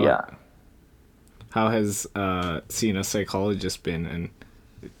guess So, how has seeing a psychologist been, and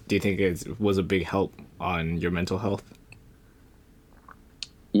do you think it was a big help on your mental health?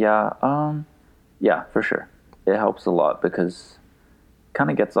 Yeah, for sure. It helps a lot because it kind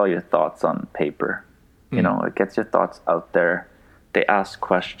of gets all your thoughts on paper. You know, it gets your thoughts out there. They ask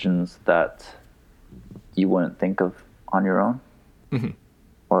questions that you wouldn't think of on your own.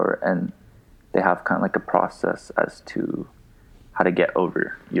 And they have kind of like a process as to how to get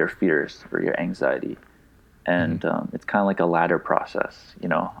over your fears or your anxiety. And it's kind of like a ladder process, you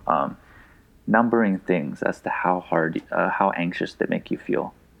know, numbering things as to how anxious they make you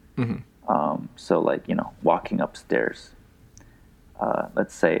feel. So like, you know, walking upstairs,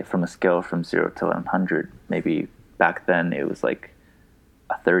 let's say from a scale from 0 to 100, maybe back then it was like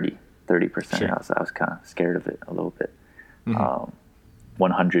a 30%. Sure. I was kind of scared of it a little bit.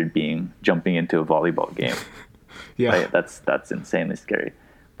 100 being jumping into a volleyball game. Yeah. Right? That's insanely scary.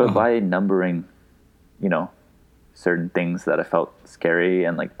 But by numbering, you know, certain things that I felt scary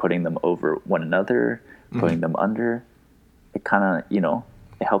and like putting them over one another, putting them under, it kind of, you know,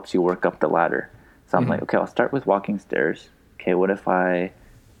 it helps you work up the ladder. So I'm like, okay, I'll start with walking stairs. Okay, what if I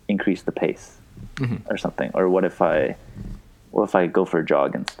increase the pace or something? Or what if I go for a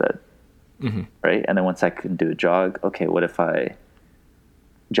jog instead? Right? And then once I can do a jog, okay, what if I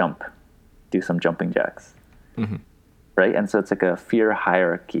do some jumping jacks? Right? And so it's like a fear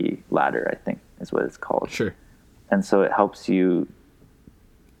hierarchy ladder, I think is what it's called. Sure. And so it helps you,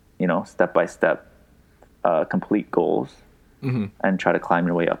 you know, step by step, complete goals and try to climb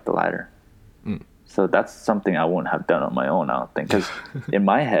your way up the ladder. So that's something I wouldn't have done on my own, I don't think. Because in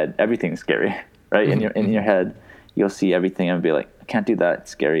my head, everything's scary, right? In your head, you'll see everything and be like, I can't do that.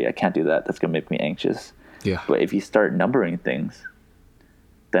 It's scary. I can't do that. That's going to make me anxious. Yeah. But if you start numbering things,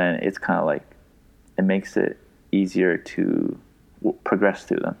 then it's kind of like, it makes it easier to progress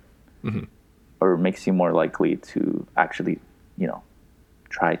through them. Or makes you more likely to actually, you know,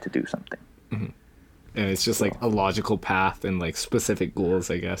 try to do something. And it's just like a logical path and like specific goals,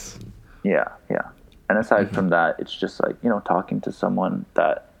 I guess. Yeah. And aside from that, it's just like, you know, talking to someone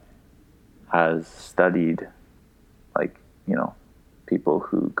that has studied, like, you know, people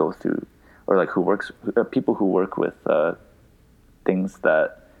who go through, or like people who work with things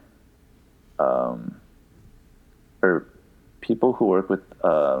that, or people who work with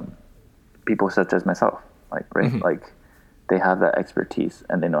people such as myself, like, right? Like, they have that expertise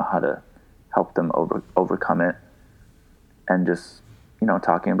and they know how to help them overcome it. And just, you know,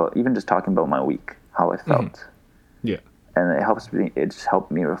 talking about my week, how I felt. Yeah. And it just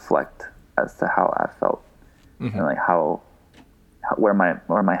helped me reflect as to how I felt and like where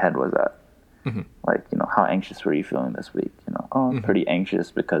my head was at. Like, you know, how anxious were you feeling this week? You know, I'm pretty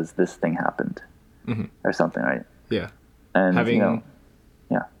anxious because this thing happened or something, right? Yeah. And Having, you know,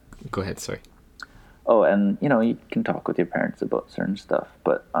 yeah. Go ahead. Sorry. Oh, and you know, you can talk with your parents about certain stuff,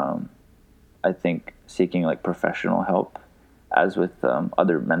 but I think seeking like professional help, as with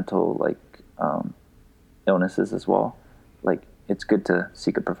other mental like illnesses as well, like it's good to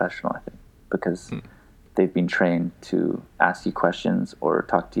seek a professional, I think, because they've been trained to ask you questions or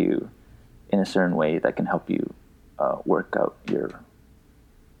talk to you in a certain way that can help you work out your,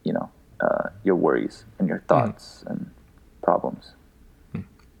 you know, your worries and your thoughts and problems.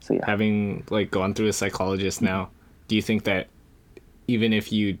 So yeah. Having like gone through a psychologist now, do you think that even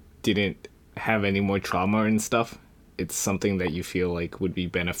if you didn't have any more trauma and stuff, it's something that you feel like would be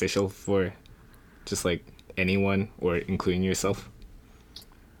beneficial for just like anyone, or including yourself?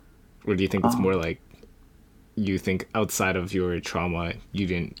 Or do you think it's more like you think outside of your trauma you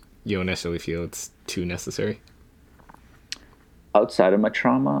don't necessarily feel it's too necessary? Outside of my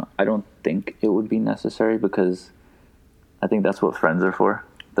trauma, I don't think it would be necessary, because I think that's what friends are for.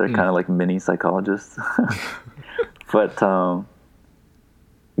 They're kind of like mini psychologists. But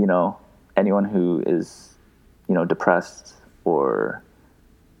you know, anyone who is, you know, depressed or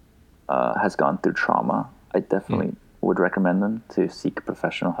has gone through trauma, I definitely would recommend them to seek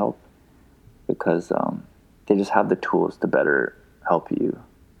professional help, because they just have the tools to better help you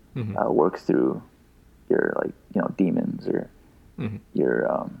work through your, like, you know, demons or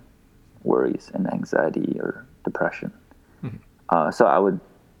your worries and anxiety or depression. So I would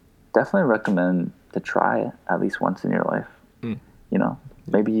definitely recommend to try it at least once in your life. You know,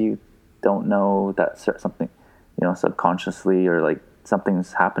 maybe you don't know that something, subconsciously or like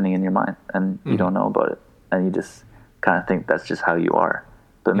something's happening in your mind and you don't know about it, and you just kind of think that's just how you are,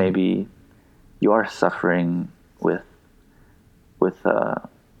 but maybe you are suffering with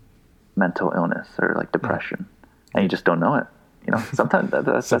mental illness or like depression, and you just don't know it. Sometimes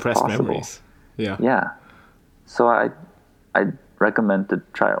that's suppressed possible. memories. Yeah. Yeah. So I recommend to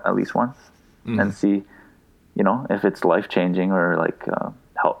try it at least once and see, if it's life changing or like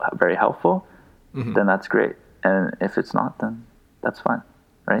very helpful, then that's great. And if it's not, then that's fine,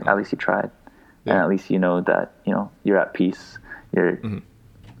 right? At least you tried, and at least you know that you're at peace.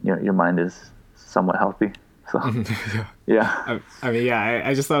 Your mind is somewhat healthy. So yeah. I mean, yeah.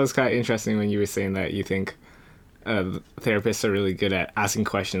 I just thought it was kind of interesting when you were saying that you think therapists are really good at asking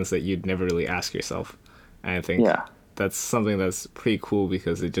questions that you'd never really ask yourself, and I think that's something that's pretty cool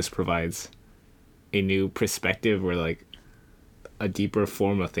because it just provides a new perspective or like a deeper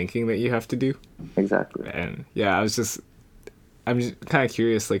form of thinking that you have to do. Exactly. And yeah, I'm just kind of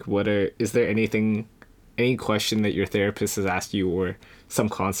curious, like, is there any question that your therapist has asked you or some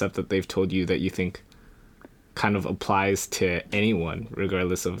concept that they've told you that you think kind of applies to anyone,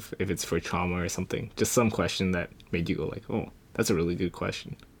 regardless of if it's for trauma or something? Just some question that made you go like, oh, that's a really good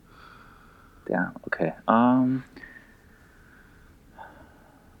question. Yeah. Okay.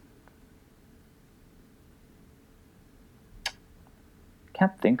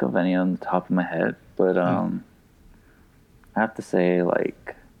 Can't think of any on the top of my head, but I have to say,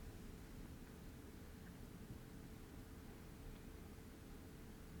 like,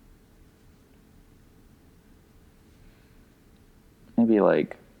 maybe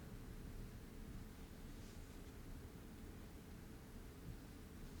like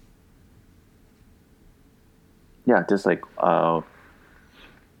just like what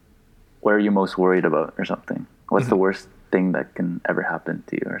are you most worried about or something? What's the worst thing that can ever happen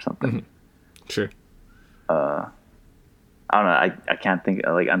to you or something? Sure. I don't know. I can't think,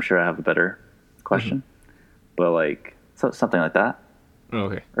 like, I'm sure I have a better question, but like something like that. Oh,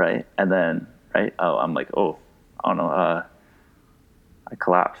 okay. Right. And then, right. Oh, I'm like, I don't know. I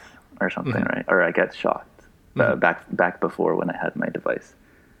collapse or something, right? Or I get shocked back before when I had my device.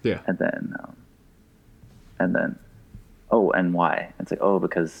 Yeah. And then, and why? It's like,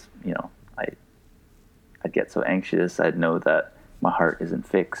 because, I'd get so anxious. I'd know that my heart isn't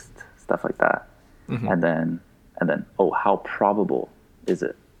fixed, stuff like that. And then, how probable is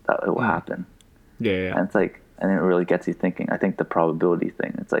it that it will happen? Yeah. And it's like, and it really gets you thinking. I think the probability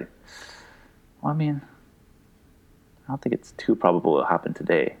thing, it's like, well, I mean, I don't think it's too probable it'll happen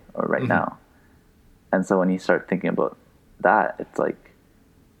today or right now. And so when you start thinking about that, it's like,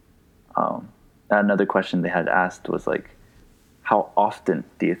 another question they had asked was like, how often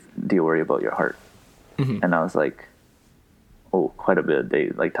do you worry about your heart? And I was like, quite a bit of day,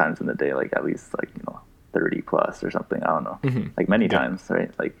 like times in the day, like at least like, 30 plus or something. I don't know, like many times,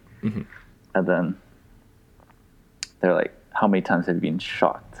 right? Like, and then they're like, how many times have you been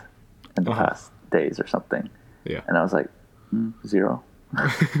shocked in the past days or something? Yeah. And I was like, 0.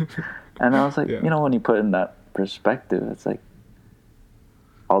 And I was like, when you put in that perspective, it's like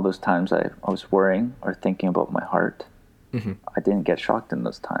all those times I was worrying or thinking about my heart, I didn't get shocked in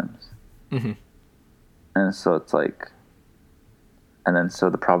those times. And so it's like, and then so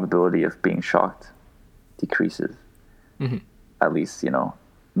the probability of being shocked decreases, at least,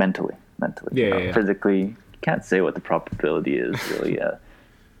 mentally. Yeah. Physically, you can't say what the probability is really.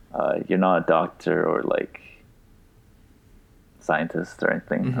 You're not a doctor or like scientist or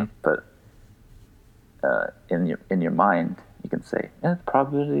anything, but in your mind, you can say,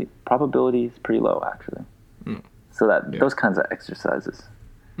 probability is pretty low actually. So that those kinds of exercises,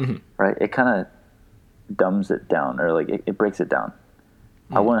 right? It kind of dumbs it down, or like it breaks it down.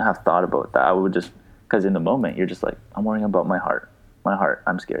 I wouldn't have thought about that. I would just, because in the moment you're just like, I'm worrying about my heart,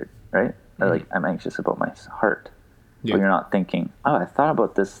 I'm scared, right? Or like, I'm anxious about my heart. But you're not thinking, I thought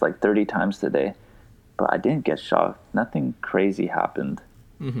about this like 30 times today, but I didn't get shocked. Nothing crazy happened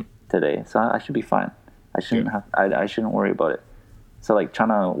today, so I should be fine. I shouldn't I shouldn't worry about it. So like trying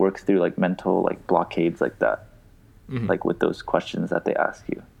to work through like mental like blockades like that, like with those questions that they ask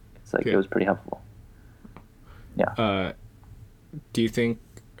you, it's like it was pretty helpful. Yeah. Do you think,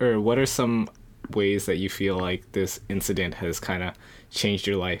 or what are some ways that you feel like this incident has kind of changed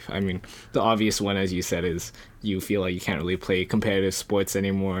your life? I mean, the obvious one, as you said, is you feel like you can't really play competitive sports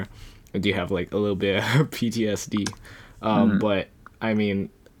anymore. Do you have like a little bit of PTSD? But I mean,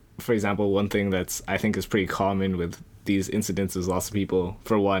 for example, one thing that's I think is pretty common with these incidents is lots of people,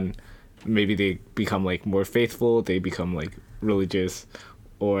 for one, maybe they become like more faithful, they become like religious,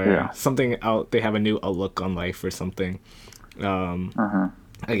 or something out. They have a new outlook on life or something.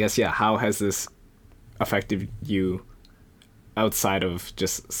 I guess, yeah, how has this affected you outside of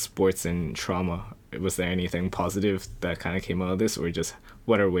just sports and trauma? Was there anything positive that kind of came out of this, or just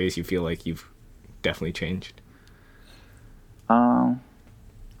what are ways you feel like you've definitely changed?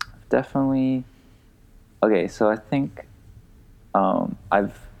 Definitely. Okay, so I think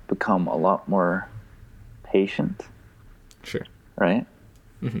I've become a lot more patient. Sure. Right?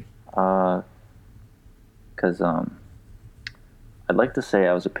 Because I'd like to say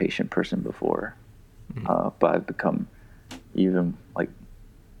I was a patient person before, but I've become even like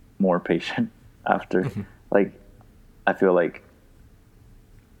more patient after. Like, I feel like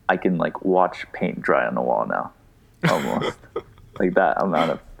I can like watch paint dry on the wall now, almost. Like that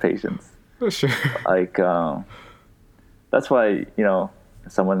amount of patience. Oh, sure. Like, that's why,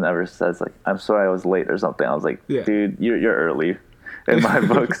 someone ever says like, I'm sorry I was late or something. I was like, Yeah. dude, you're early in my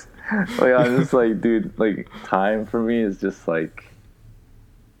books. Like, I'm just like, dude, like time for me is just like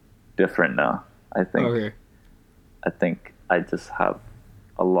different now. I think, Okay. I think I just have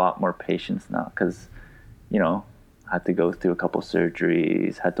a lot more patience now because, I had to go through a couple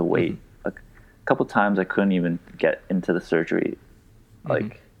surgeries, had to wait a couple times. I couldn't even get into the surgery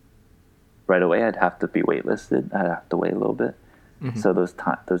like right away. I'd have to be waitlisted. I'd have to wait a little bit. So those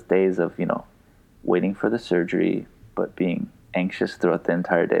days of, waiting for the surgery, but being anxious throughout the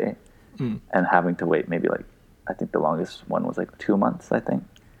entire day and having to wait maybe like, I think the longest one was like 2 months, I think.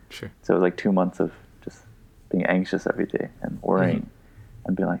 Sure. So it was like 2 months of just being anxious every day and worrying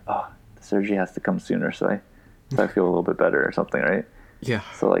and being like, oh, the surgery has to come sooner. So I feel a little bit better or something. Right. Yeah.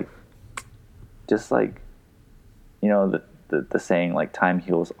 So like, just like, the saying like time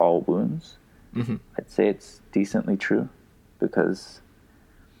heals all wounds. I'd say it's decently true because,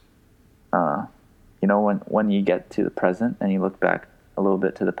 when you get to the present and you look back a little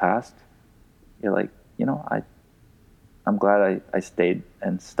bit to the past, you're like, I'm glad I stayed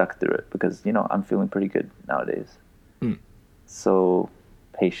and stuck through it because, I'm feeling pretty good nowadays. So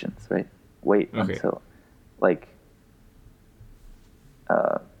patience, right? Wait until like,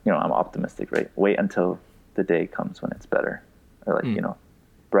 I'm optimistic, right? Wait until the day comes when it's better or like,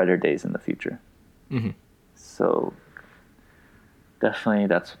 brighter days in the future. So definitely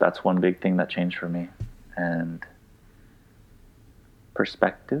that's one big thing that changed for me. And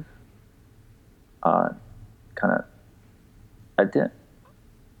perspective, kind of, I didn't,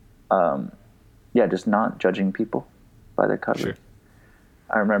 just not judging people by their cover. Sure.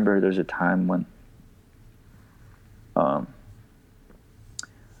 I remember there's a time when,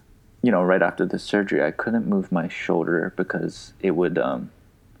 right after the surgery, I couldn't move my shoulder because it would,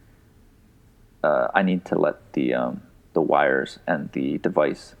 I need to let the wires and the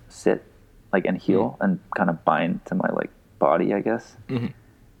device sit like and heal and kind of bind to my like body, I guess.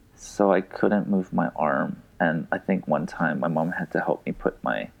 So I couldn't move my arm. And I think one time my mom had to help me put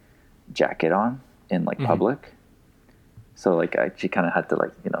my jacket on in like public. So like she kind of had to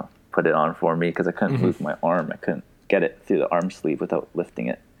like, put it on for me because I couldn't move my arm. I couldn't get it through the arm sleeve without lifting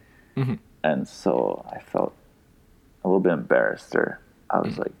it. And so I felt a little bit embarrassed, or I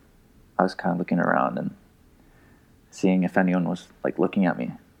was like, I was kind of looking around and seeing if anyone was like looking at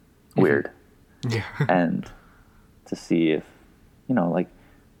me weird. Yeah. And to see if,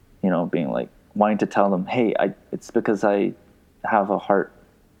 being like wanting to tell them, hey, it's because I have a heart,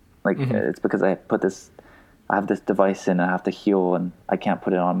 like it's because I have this device in, I have to heal and I can't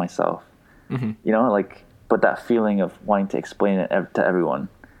put it on myself. But that feeling of wanting to explain it to everyone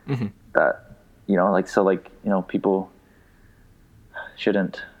that, people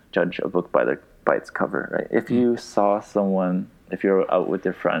shouldn't judge a book by its cover, right? If you saw someone, if you're out with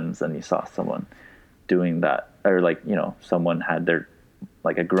your friends and you saw someone doing that, or like, someone had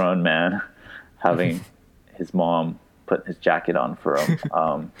like a grown man having his mom put his jacket on for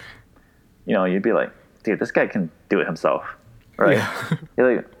him, you'd be like, dude, this guy can do it himself, right? Yeah.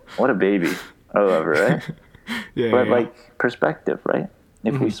 You're like, what a baby, or whatever, right? But like perspective, right?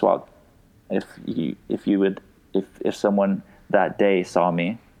 If we swap, if someone that day saw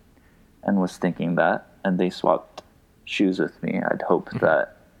me and was thinking that, and they swapped shoes with me, I'd hope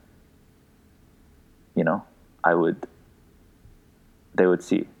that, they would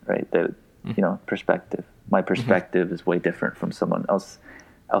see, right? They would, perspective. My perspective is way different from someone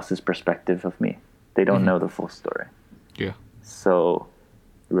else's perspective of me. They don't know the full story. Yeah. So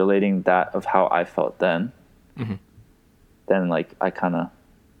relating that of how I felt then, then like I kind of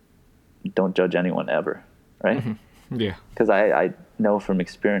don't judge anyone ever, right? Yeah. Because I know from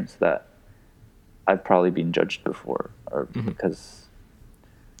experience that I've probably been judged before, or because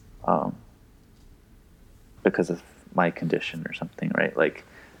of my condition or something, right? Like,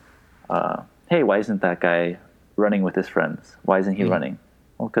 hey, why isn't that guy running with his friends? Why isn't he running?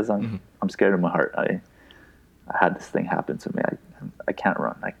 Well, because I'm scared in my heart. I had this thing happen to me. I can't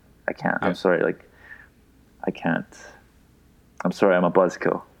run. I can't. Yeah. I'm sorry. Like, I can't. I'm sorry. I'm a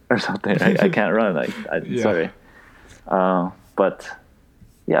buzzkill or something. I can't run. I'm yeah. Sorry. But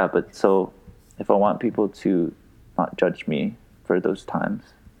so if I want people to not judge me for those times,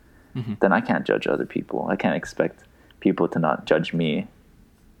 then I can't judge other people. I can't expect people to not judge me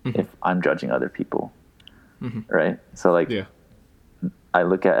if I'm judging other people. Right? So like, yeah. I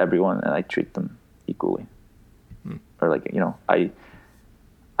look at everyone and I treat them equally. Or like, you know, I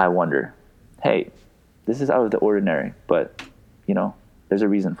wonder, hey, this is out of the ordinary, but you know, there's a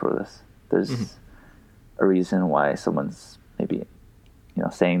reason for this. There's a reason why someone's maybe, you know,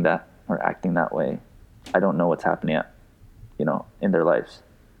 saying that or acting that way. I don't know what's happening at, you know, in their lives.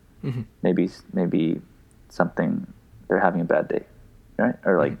 Maybe something, they're having a bad day, right?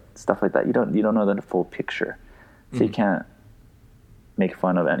 Or like stuff like that. You don't know the full picture. So you can't make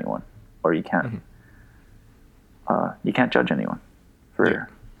fun of anyone, or you can't judge anyone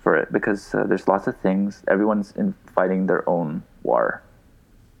for it, because there's lots of things. Everyone's fighting their own war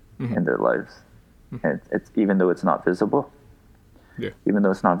in their lives, and it's even though it's not visible. Yeah. Even though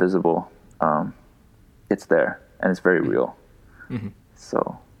it's not visible, it's there and it's very real.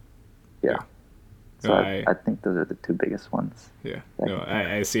 So, yeah. So no, I think those are the two biggest ones. Yeah. No,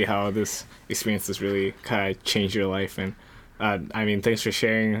 I see how this experience has really kind of changed your life, and I mean, thanks for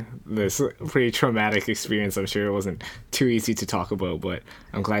sharing this pretty traumatic experience. I'm sure it wasn't too easy to talk about, but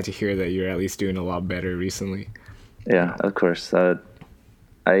I'm glad to hear that you're at least doing a lot better recently. Yeah, of course. I'm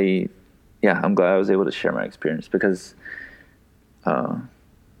glad I was able to share my experience, because,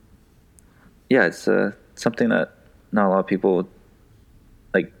 it's something that not a lot of people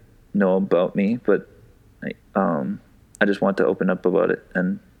like know about me, but I just want to open up about it,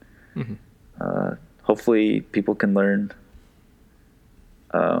 and hopefully people can learn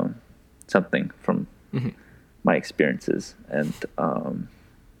something from my experiences, and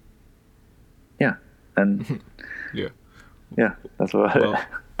that's what.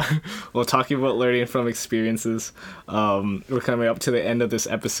 Well, talking about learning from experiences, we're coming up to the end of this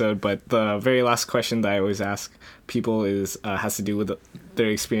episode, but the very last question that I always ask people has to do with their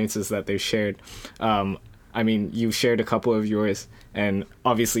experiences that they've shared. I mean, you shared a couple of yours, and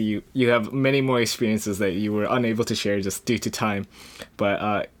obviously you have many more experiences that you were unable to share just due to time.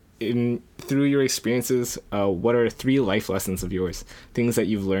 But through your experiences, what are 3 life lessons of yours, things that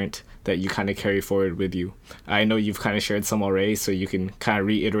you've learned that you kind of carry forward with you? I know you've kind of shared some already, so you can kind of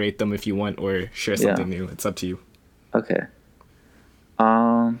reiterate them if you want, or share something new. It's up to you. Okay.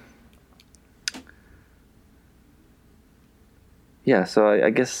 So I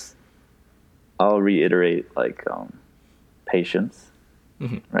guess I'll reiterate, like, patience,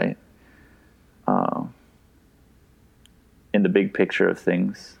 right? In the big picture of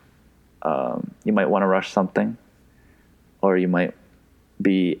things, you might want to rush something, or you might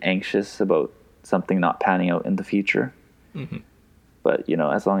be anxious about something not panning out in the future. But, you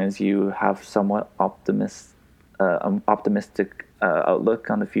know, as long as you have somewhat optimistic outlook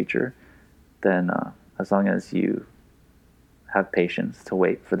on the future, then as long as you have patience to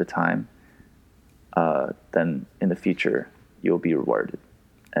wait for the time, then in the future you'll be rewarded,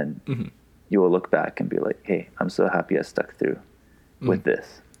 and you will look back and be like, hey, I'm so happy I stuck through with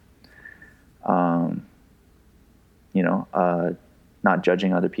this. Not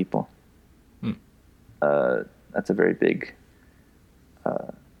judging other people. That's a very big,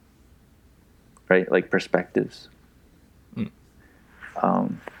 right? Like perspectives.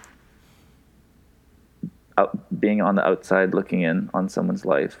 Being on the outside looking in on someone's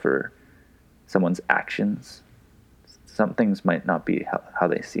life or someone's actions, some things might not be how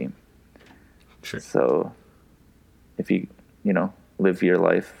they seem. Sure. So if you live your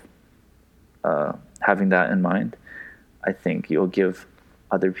life having that in mind, I think you'll give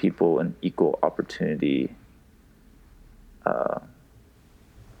other people an equal opportunity,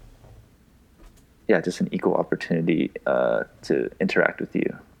 just an equal opportunity to interact with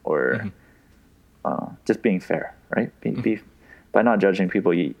you, or just being fair, right? By not judging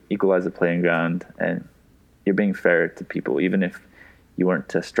people, you equalize the playing ground, and you're being fair to people, even if you weren't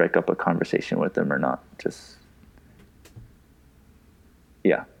to strike up a conversation with them or not. Just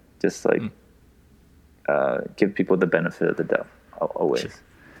give people the benefit of the doubt always.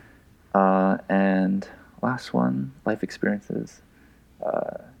 Sure. And last one, life experiences.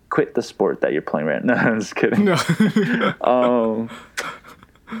 Quit the sport that you're playing right now. I'm just kidding. No.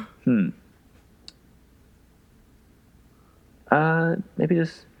 Maybe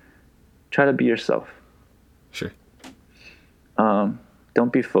just try to be yourself. Sure.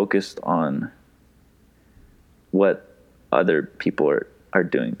 Don't be focused on what other people are are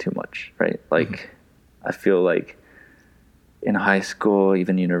doing too much, right? Like, I feel like in high school,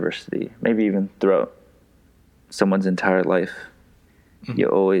 even university, maybe even throughout someone's entire life, you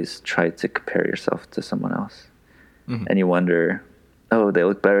always try to compare yourself to someone else. And you wonder, oh, they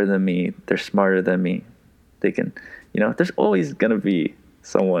look better than me. They're smarter than me. They can, there's always going to be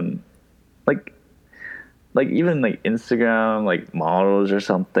someone like even like Instagram, like models or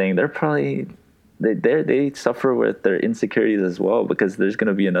something. They're probably, they suffer with their insecurities as well, because there's going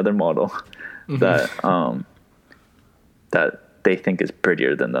to be another model that they think is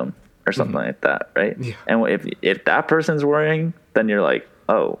prettier than them or something like that, right? Yeah. And if that person's worrying, then you're like,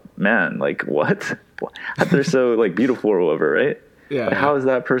 oh man, like what? They're so like beautiful or whatever, right? Yeah. Like, how is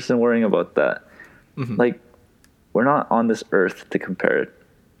that person worrying about that? Like, we're not on this earth to compare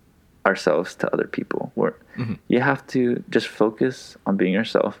ourselves to other people. You have to just focus on being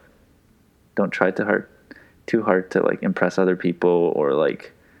yourself. Don't try too hard to like impress other people, or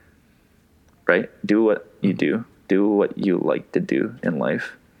like, right? Do what you do. Do what you like to do in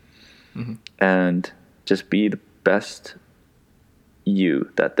life. And just be the best you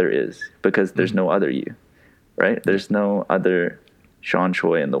that there is, because there's no other you, right? There's no other Sean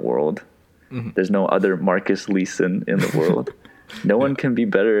Choi in the world. There's no other Marcus Leeson in the world. No one can be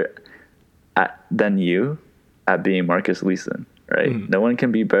better than you at being Marcus Leeson, right? No one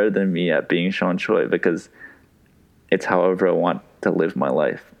can be better than me at being Sean Choi, because it's however I want to live my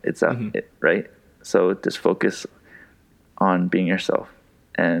life. It's it, right? So just focus on being yourself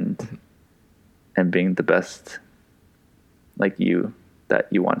and being the best like you that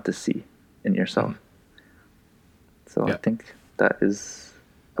you want to see in yourself. So I think that is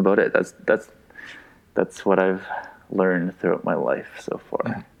about it. That's what I've learned throughout my life so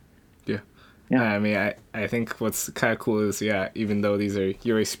far. Yeah, I mean, I think what's kind of cool is, even though these are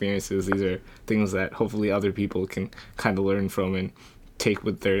your experiences, these are things that hopefully other people can kind of learn from and take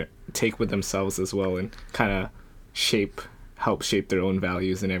with themselves as well, and kind of help shape their own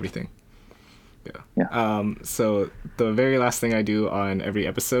values and everything. So the very last thing I do on every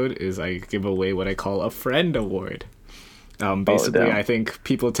episode is I give away what I call a friend award. Basically, I think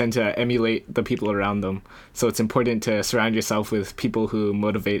people tend to emulate the people around them, so it's important to surround yourself with people who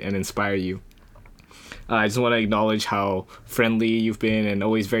motivate and inspire you. I just want to acknowledge how friendly you've been and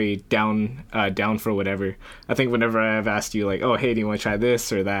always very down for whatever. I think whenever I've asked you, like, oh, hey, do you want to try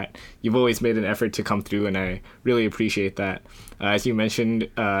this or that, you've always made an effort to come through, and I really appreciate that. As you mentioned,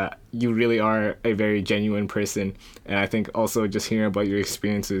 you really are a very genuine person, and I think also just hearing about your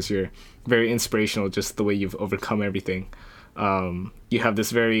experiences, you're very inspirational, just the way you've overcome everything. You have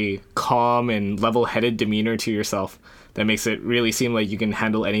this very calm and level-headed demeanor to yourself that makes it really seem like you can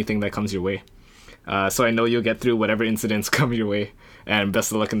handle anything that comes your way. So I know you'll get through whatever incidents come your way, and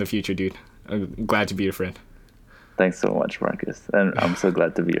best of luck in the future, dude. I'm glad to be your friend. Thanks so much, Marcus. And I'm so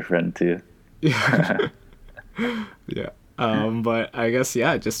glad to be your friend too. Yeah. But I guess,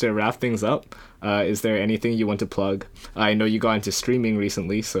 just to wrap things up, is there anything you want to plug? I know you got into streaming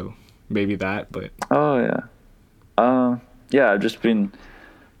recently, so maybe that, but... Oh, yeah. I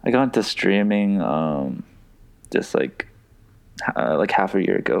got into streaming, just like half a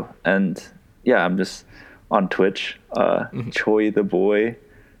year ago. And I'm just on Twitch, Choi the Boy,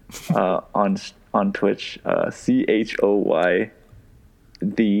 on Twitch, CHOY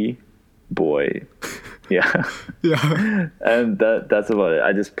the Boy. Yeah. And that's about it.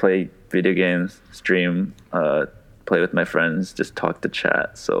 I just play video games, stream, play with my friends, just talk to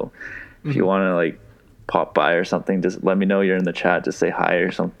chat. So if you want to like pop by or something, just let me know you're in the chat, just say hi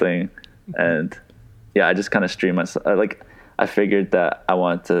or something. And I just kind of stream myself. I figured that I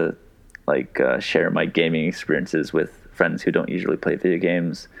wanted to share my gaming experiences with friends who don't usually play video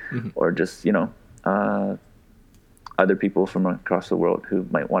games, or just other people from across the world who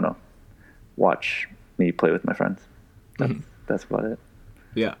might want to watch me play with my friends. That's about it.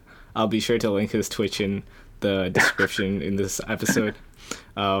 Yeah, I'll be sure to link his Twitch in the description in this episode.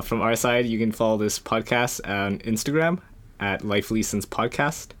 From our side, you can follow this podcast on Instagram at Life Leeson's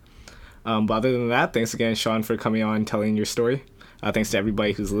Podcast. But other than that, thanks again, Sean, for coming on and telling your story. Thanks to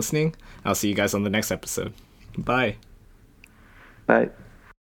everybody who's listening. I'll see you guys on the next episode. Bye. Bye.